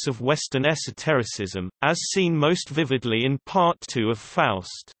elements of Western esotericism, as seen most vividly in Part 2 of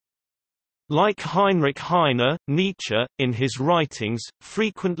Faust. Like Heinrich Heine, Nietzsche, in his writings,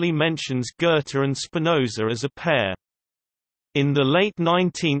 frequently mentions Goethe and Spinoza as a pair. In the late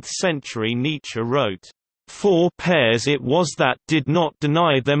 19th century Nietzsche wrote, "4 pairs it was that did not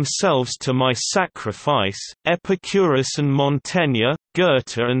deny themselves to my sacrifice, Epicurus and Montaigne,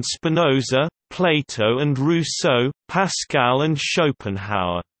 Goethe and Spinoza, Plato and Rousseau, Pascal and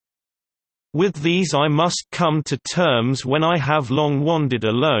Schopenhauer. With these I must come to terms when I have long wandered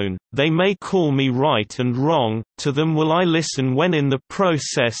alone, they may call me right and wrong, to them will I listen when in the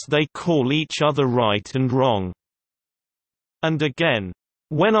process they call each other right and wrong." And again,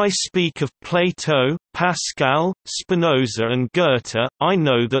 "When I speak of Plato, Pascal, Spinoza and Goethe, I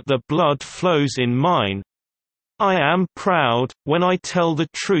know that the blood flows in mine. I am proud, when I tell the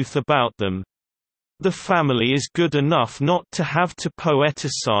truth about them. The family is good enough not to have to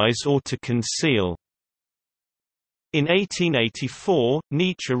poeticize or to conceal." In 1884,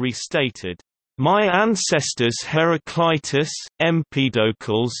 Nietzsche restated, "My ancestors Heraclitus,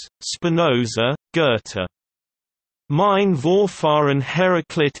 Empedocles, Spinoza, Goethe. Mein Vorfahren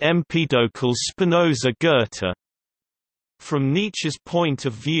Heraklit Empedocles Spinoza Goethe." From Nietzsche's point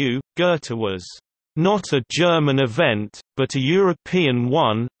of view, Goethe was not a German event, but a European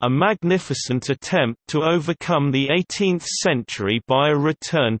one, a magnificent attempt to overcome the 18th century by a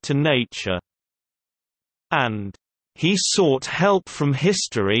return to nature. And he sought help from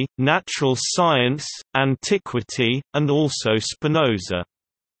history, natural science, antiquity, and also Spinoza.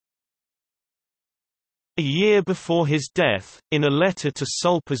 A year before his death, in a letter to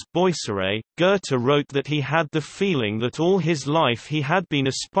Sulpice Boisseray, Goethe wrote that he had the feeling that all his life he had been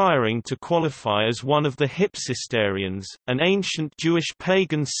aspiring to qualify as one of the Hypsisterians, an ancient Jewish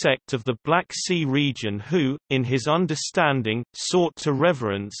pagan sect of the Black Sea region who, in his understanding, sought to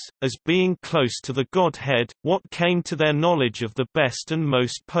reverence, as being close to the Godhead, what came to their knowledge of the best and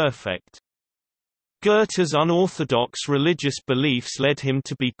most perfect. Goethe's unorthodox religious beliefs led him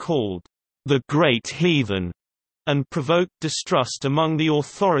to be called the Great Heathen, and provoked distrust among the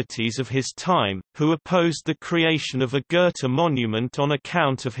authorities of his time, who opposed the creation of a Goethe monument on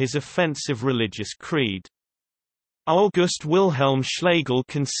account of his offensive religious creed. August Wilhelm Schlegel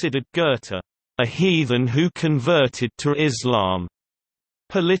considered Goethe a heathen who converted to Islam.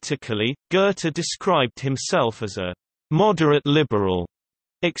 Politically, Goethe described himself as a moderate liberal,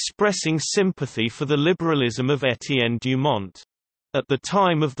 expressing sympathy for the liberalism of Étienne Dumont. At the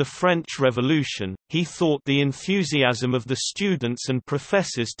time of the French Revolution, he thought the enthusiasm of the students and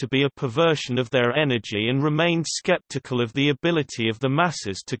professors to be a perversion of their energy and remained skeptical of the ability of the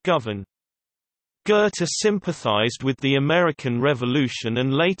masses to govern. Goethe sympathized with the American Revolution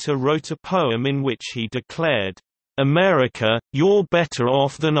and later wrote a poem in which he declared, "America, you're better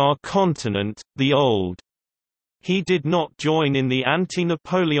off than our continent, the old." He did not join in the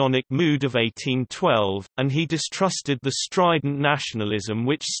anti-Napoleonic mood of 1812, and he distrusted the strident nationalism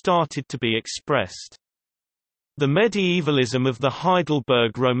which started to be expressed. The medievalism of the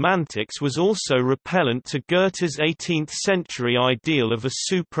Heidelberg Romantics was also repellent to Goethe's 18th-century ideal of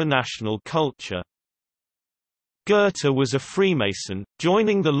a supranational culture. Goethe was a Freemason,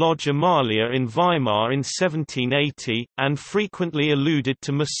 joining the Lodge Amalia in Weimar in 1780, and frequently alluded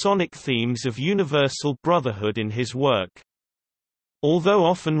to Masonic themes of universal brotherhood in his work. Although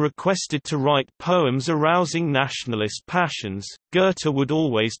often requested to write poems arousing nationalist passions, Goethe would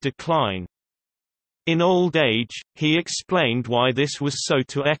always decline. In old age, he explained why this was so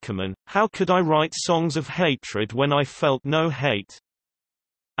to Eckermann: "How could I write songs of hatred when I felt no hate?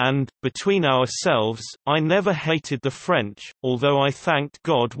 And, between ourselves, I never hated the French, although I thanked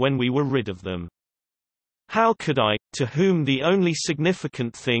God when we were rid of them. How could I, to whom the only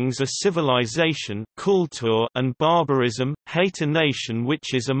significant things are civilization, culture, and barbarism, hate a nation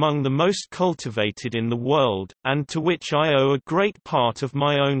which is among the most cultivated in the world, and to which I owe a great part of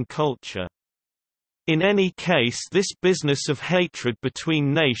my own culture? In any case, this business of hatred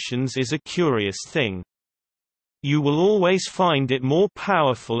between nations is a curious thing. You will always find it more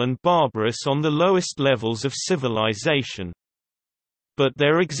powerful and barbarous on the lowest levels of civilization. But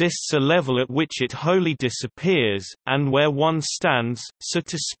there exists a level at which it wholly disappears, and where one stands, so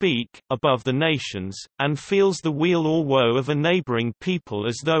to speak, above the nations, and feels the weal or woe of a neighboring people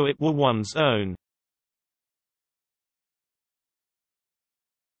as though it were one's own."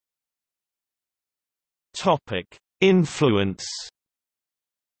 Influence.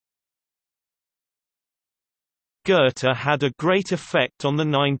 Goethe had a great effect on the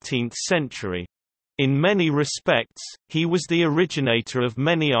 19th century. In many respects, he was the originator of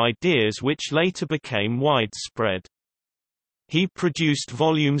many ideas which later became widespread. He produced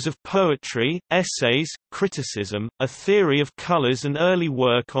volumes of poetry, essays, criticism, a theory of colors, and early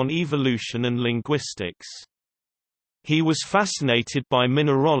work on evolution and linguistics. He was fascinated by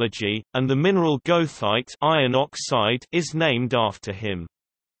mineralogy, and the mineral goethite, iron oxide, is named after him.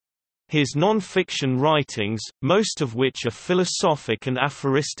 His non-fiction writings, most of which are philosophic and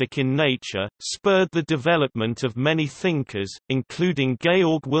aphoristic in nature, spurred the development of many thinkers, including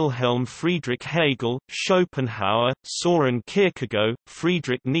Georg Wilhelm Friedrich Hegel, Schopenhauer, Søren Kierkegaard,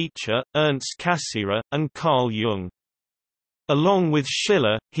 Friedrich Nietzsche, Ernst Cassirer, and Carl Jung. Along with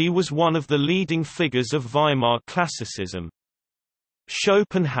Schiller, he was one of the leading figures of Weimar classicism.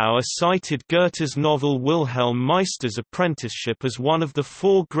 Schopenhauer cited Goethe's novel Wilhelm Meister's Apprenticeship as one of the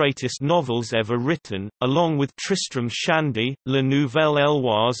 4 greatest novels ever written, along with Tristram Shandy, La Nouvelle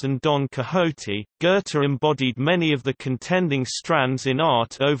Heloise, and Don Quixote. Goethe embodied many of the contending strands in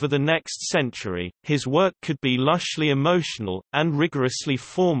art over the next century. His work could be lushly emotional, and rigorously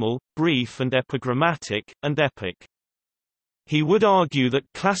formal, brief and epigrammatic, and epic. He would argue that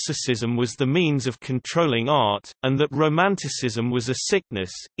classicism was the means of controlling art, and that romanticism was a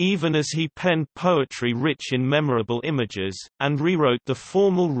sickness, even as he penned poetry rich in memorable images, and rewrote the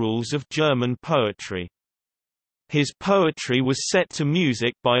formal rules of German poetry. His poetry was set to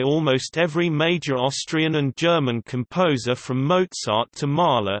music by almost every major Austrian and German composer from Mozart to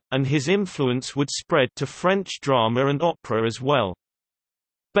Mahler, and his influence would spread to French drama and opera as well.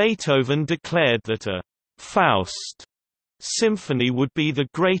 Beethoven declared that a «Faust» symphony would be the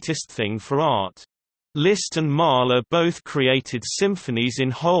greatest thing for art. Liszt and Mahler both created symphonies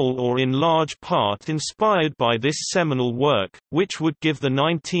in whole or in large part inspired by this seminal work, which would give the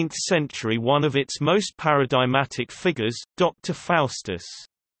 19th century one of its most paradigmatic figures, Dr. Faustus.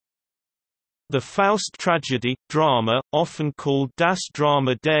 The Faust tragedy, drama, often called Das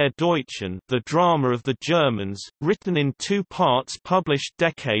Drama der Deutschen, the drama of the Germans, written in 2 parts published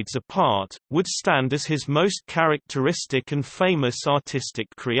decades apart, would stand as his most characteristic and famous artistic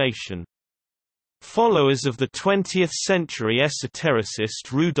creation. Followers of the 20th-century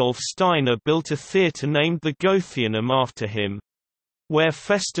esotericist Rudolf Steiner built a theatre named the Goetheanum after him, where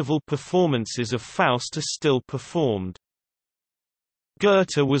festival performances of Faust are still performed.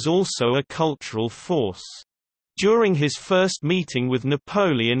 Goethe was also a cultural force. During his first meeting with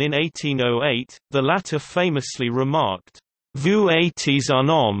Napoleon in 1808, the latter famously remarked, "Vous êtes un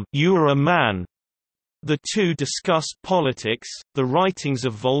homme, you are a man." The two discussed politics, the writings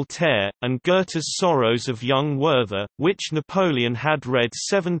of Voltaire, and Goethe's Sorrows of Young Werther, which Napoleon had read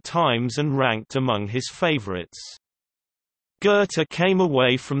 7 times and ranked among his favorites. Goethe came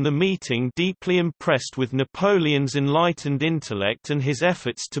away from the meeting deeply impressed with Napoleon's enlightened intellect and his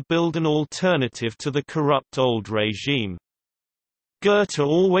efforts to build an alternative to the corrupt old regime. Goethe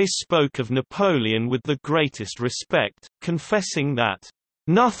always spoke of Napoleon with the greatest respect, confessing that,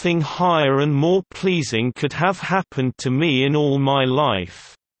 "Nothing higher and more pleasing could have happened to me in all my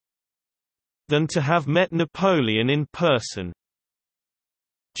life," than to have met Napoleon in person.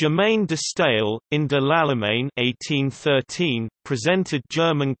 Germain de Staël, in De l'Allemagne 1813, presented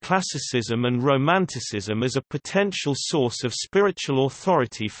German classicism and romanticism as a potential source of spiritual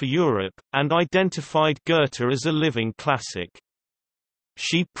authority for Europe, and identified Goethe as a living classic.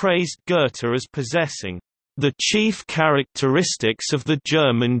 She praised Goethe as possessing the chief characteristics of the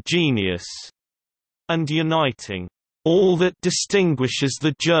German genius, and uniting all that distinguishes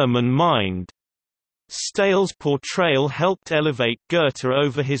the German mind. Staël's portrayal helped elevate Goethe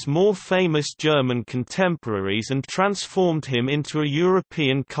over his more famous German contemporaries and transformed him into a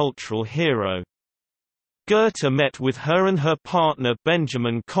European cultural hero. Goethe met with her and her partner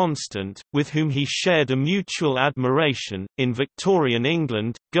Benjamin Constant, with whom he shared a mutual admiration. In Victorian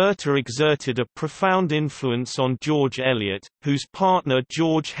England, Goethe exerted a profound influence on George Eliot, whose partner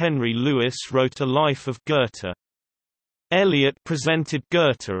George Henry Lewes wrote a life of Goethe. Eliot presented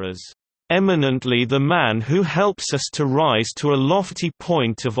Goethe as eminently the man who helps us to rise to a lofty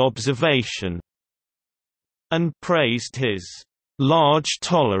point of observation, and praised his large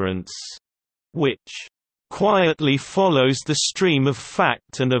tolerance, which quietly follows the stream of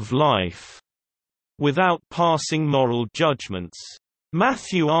fact and of life, without passing moral judgments.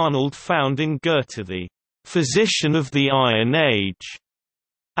 Matthew Arnold found in Goethe the physician of the Iron Age,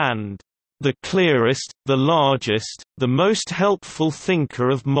 and the clearest, the largest, the most helpful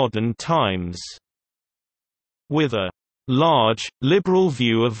thinker of modern times, with a large, liberal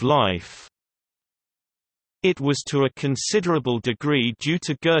view of life. It was to a considerable degree due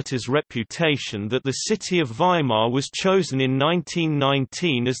to Goethe's reputation that the city of Weimar was chosen in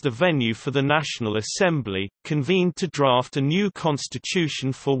 1919 as the venue for the National Assembly, convened to draft a new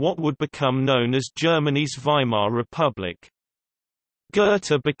constitution for what would become known as Germany's Weimar Republic.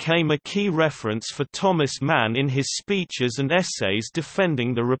 Goethe became a key reference for Thomas Mann in his speeches and essays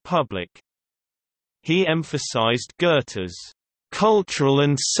defending the Republic. He emphasized Goethe's cultural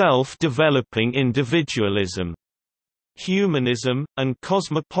and self-developing individualism, humanism, and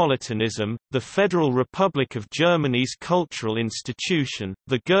cosmopolitanism. The Federal Republic of Germany's cultural institution,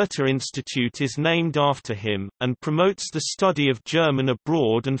 the Goethe Institute, is named after him, and promotes the study of German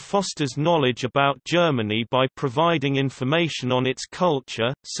abroad and fosters knowledge about Germany by providing information on its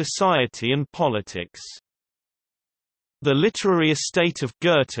culture, society and politics. The literary estate of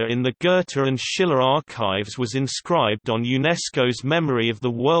Goethe in the Goethe and Schiller archives was inscribed on UNESCO's Memory of the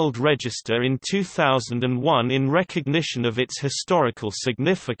World Register in 2001 in recognition of its historical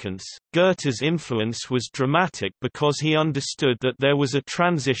significance. Goethe's influence was dramatic because he understood that there was a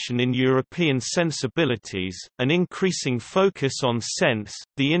transition in European sensibilities, an increasing focus on sense,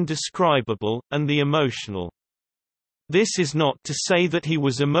 the indescribable, and the emotional. This is not to say that he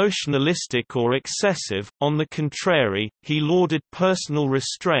was emotionalistic or excessive, on the contrary, he lauded personal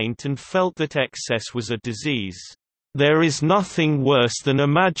restraint and felt that excess was a disease. There is nothing worse than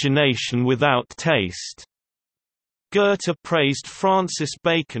imagination without taste. Goethe praised Francis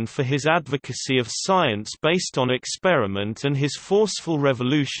Bacon for his advocacy of science based on experiment and his forceful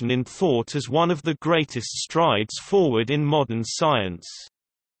revolution in thought as one of the greatest strides forward in modern science.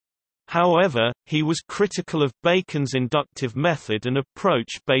 However, he was critical of Bacon's inductive method and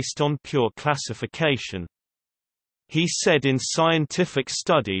approach based on pure classification. He said in Scientific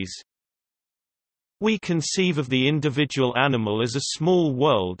Studies, We conceive of the individual animal as a small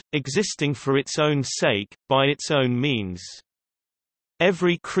world, existing for its own sake, by its own means.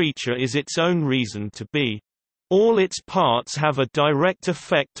 Every creature is its own reason to be. All its parts have a direct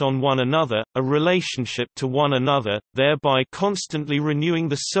effect on one another, a relationship to one another, thereby constantly renewing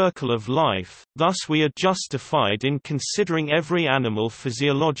the circle of life. Thus we are justified in considering every animal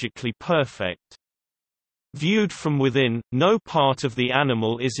physiologically perfect. Viewed from within, no part of the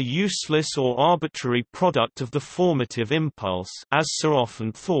animal is a useless or arbitrary product of the formative impulse, as so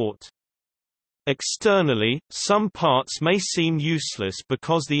often thought. Externally, some parts may seem useless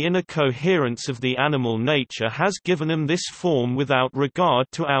because the inner coherence of the animal nature has given them this form without regard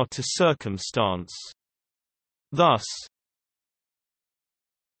to outer circumstance. Thus,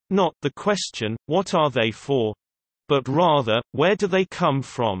 not the question, what are they for? But rather, where do they come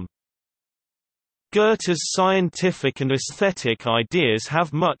from? Goethe's scientific and aesthetic ideas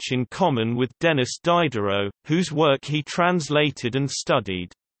have much in common with Denis Diderot, whose work he translated and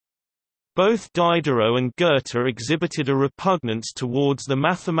studied. Both Diderot and Goethe exhibited a repugnance towards the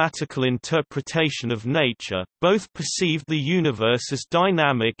mathematical interpretation of nature, both perceived the universe as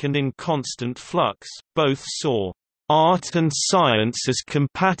dynamic and in constant flux, both saw art and science as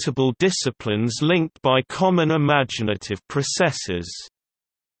compatible disciplines linked by common imaginative processes,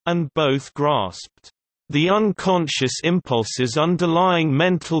 and both grasped the unconscious impulses underlying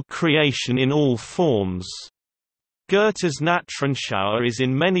mental creation in all forms. Goethe's Naturschauer is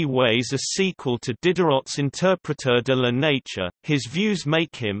in many ways a sequel to Diderot's Interpreteur de la Nature. His views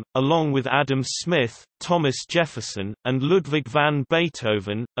make him, along with Adam Smith, Thomas Jefferson, and Ludwig van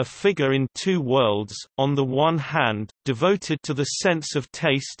Beethoven, a figure in two worlds, on the one hand, devoted to the sense of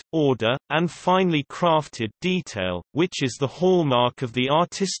taste, order, and finely crafted detail, which is the hallmark of the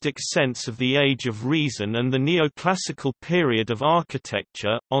artistic sense of the Age of Reason and the neoclassical period of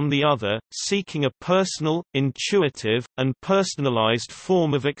architecture, on the other, seeking a personal, intuitive, and personalized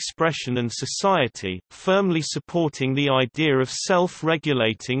form of expression and society, firmly supporting the idea of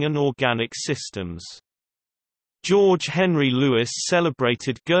self-regulating and organic systems. George Henry Lewis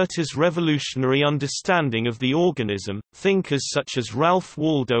celebrated Goethe's revolutionary understanding of the organism. Thinkers such as Ralph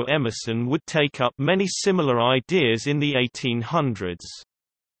Waldo Emerson would take up many similar ideas in the 1800s.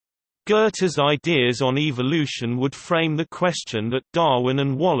 Goethe's ideas on evolution would frame the question that Darwin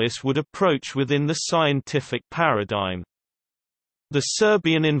and Wallace would approach within the scientific paradigm. The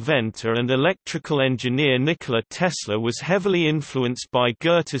Serbian inventor and electrical engineer Nikola Tesla was heavily influenced by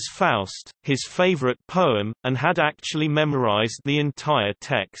Goethe's Faust, his favorite poem, and had actually memorized the entire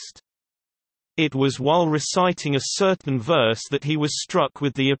text. It was while reciting a certain verse that he was struck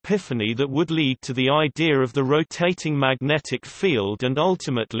with the epiphany that would lead to the idea of the rotating magnetic field and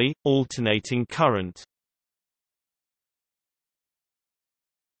ultimately, alternating current.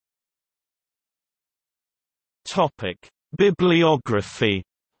 Bibliography.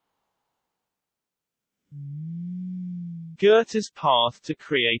 Goethe's Path to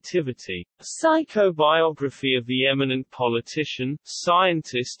Creativity, a psychobiography of the eminent politician,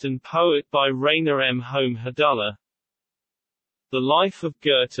 scientist and poet by Rainer M. Home-Hadulla. The Life of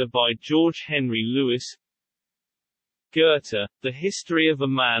Goethe by George Henry Lewis. Goethe, The History of a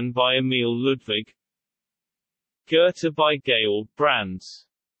Man by Emil Ludwig. Goethe by Georg Brandes.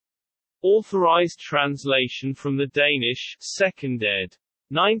 Authorized translation from the Danish, 2nd ed.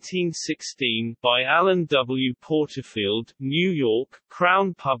 1916, by Alan W. Porterfield, New York,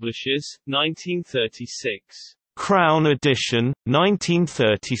 Crown Publishers, 1936. Crown edition,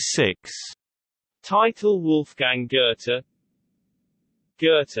 1936. Title Wolfgang Goethe.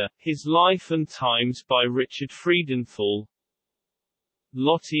 Goethe, His Life and Times by Richard Friedenthal.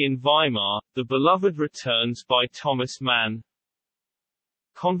 Lottie in Weimar, The Beloved Returns by Thomas Mann.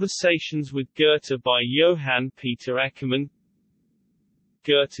 Conversations with Goethe by Johann Peter Eckermann.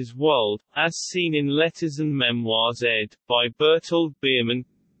 Goethe's World, as seen in Letters and Memoirs ed. by Bertold Biermann.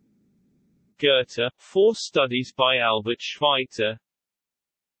 Goethe, Four Studies by Albert Schweitzer.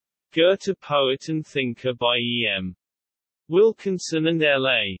 Goethe Poet and Thinker by E.M. Wilkinson and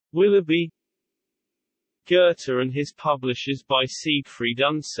L.A. Willoughby. Goethe and His Publishers by Siegfried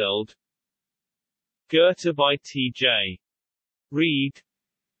Unseld. Goethe by T.J. Reid.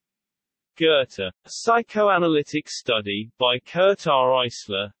 Goethe, a Psychoanalytic Study, by Kurt R.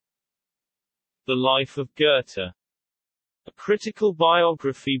 Eisler. The Life of Goethe. A Critical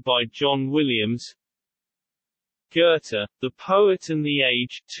Biography by John Williams. Goethe, The Poet and the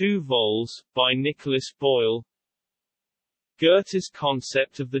Age, 2 vols, by Nicholas Boyle. Goethe's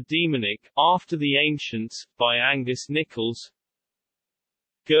Concept of the Demonic, After the Ancients, by Angus Nichols.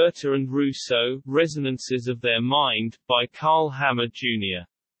 Goethe and Rousseau, Resonances of Their Mind, by Karl Hammer, Jr.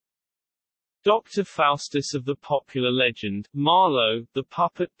 Dr. Faustus of the popular legend, Marlowe, the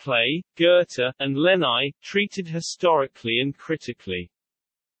puppet play, Goethe, and Lenni, treated historically and critically.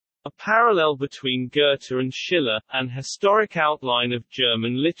 A parallel between Goethe and Schiller, An Historic Outline of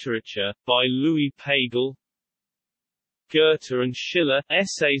German Literature, by Louis Pagel. Goethe and Schiller,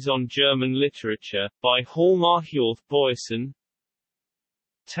 Essays on German Literature, by Hjalmar Hjorth Boyesen.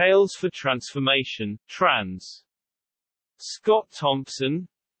 Tales for Transformation, trans. Scott Thompson.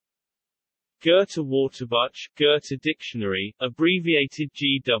 Goethe Wörterbuch, Goethe Dictionary, abbreviated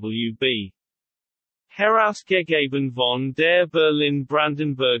GWB. Herausgegeben von der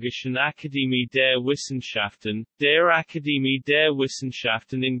Berlin-Brandenburgischen Akademie der Wissenschaften, der Akademie der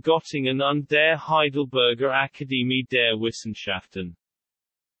Wissenschaften in Göttingen und der Heidelberger Akademie der Wissenschaften.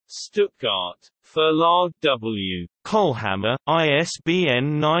 Stuttgart. Verlag W. Kohlhammer,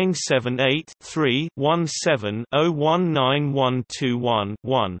 ISBN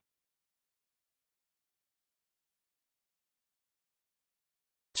 978-3-17-019121-1.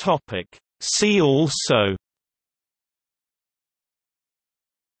 Topic. See also: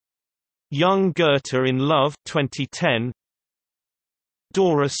 Young Goethe in Love 2010,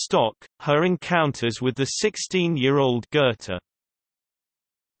 Dora Stock, Her Encounters with the 16-Year-Old Goethe,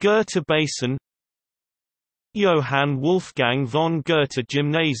 Goethe Basin, Johann Wolfgang von Goethe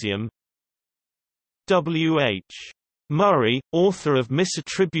Gymnasium, W.H. Murray, author of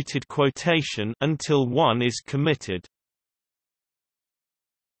Misattributed Quotation, Until One is Committed.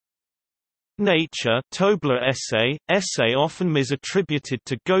 Nature, Tobler essay often misattributed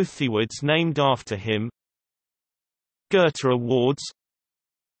to Goethewords named after him. Goethe Awards,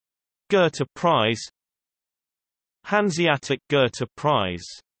 Goethe Prize, Hanseatic Goethe Prize.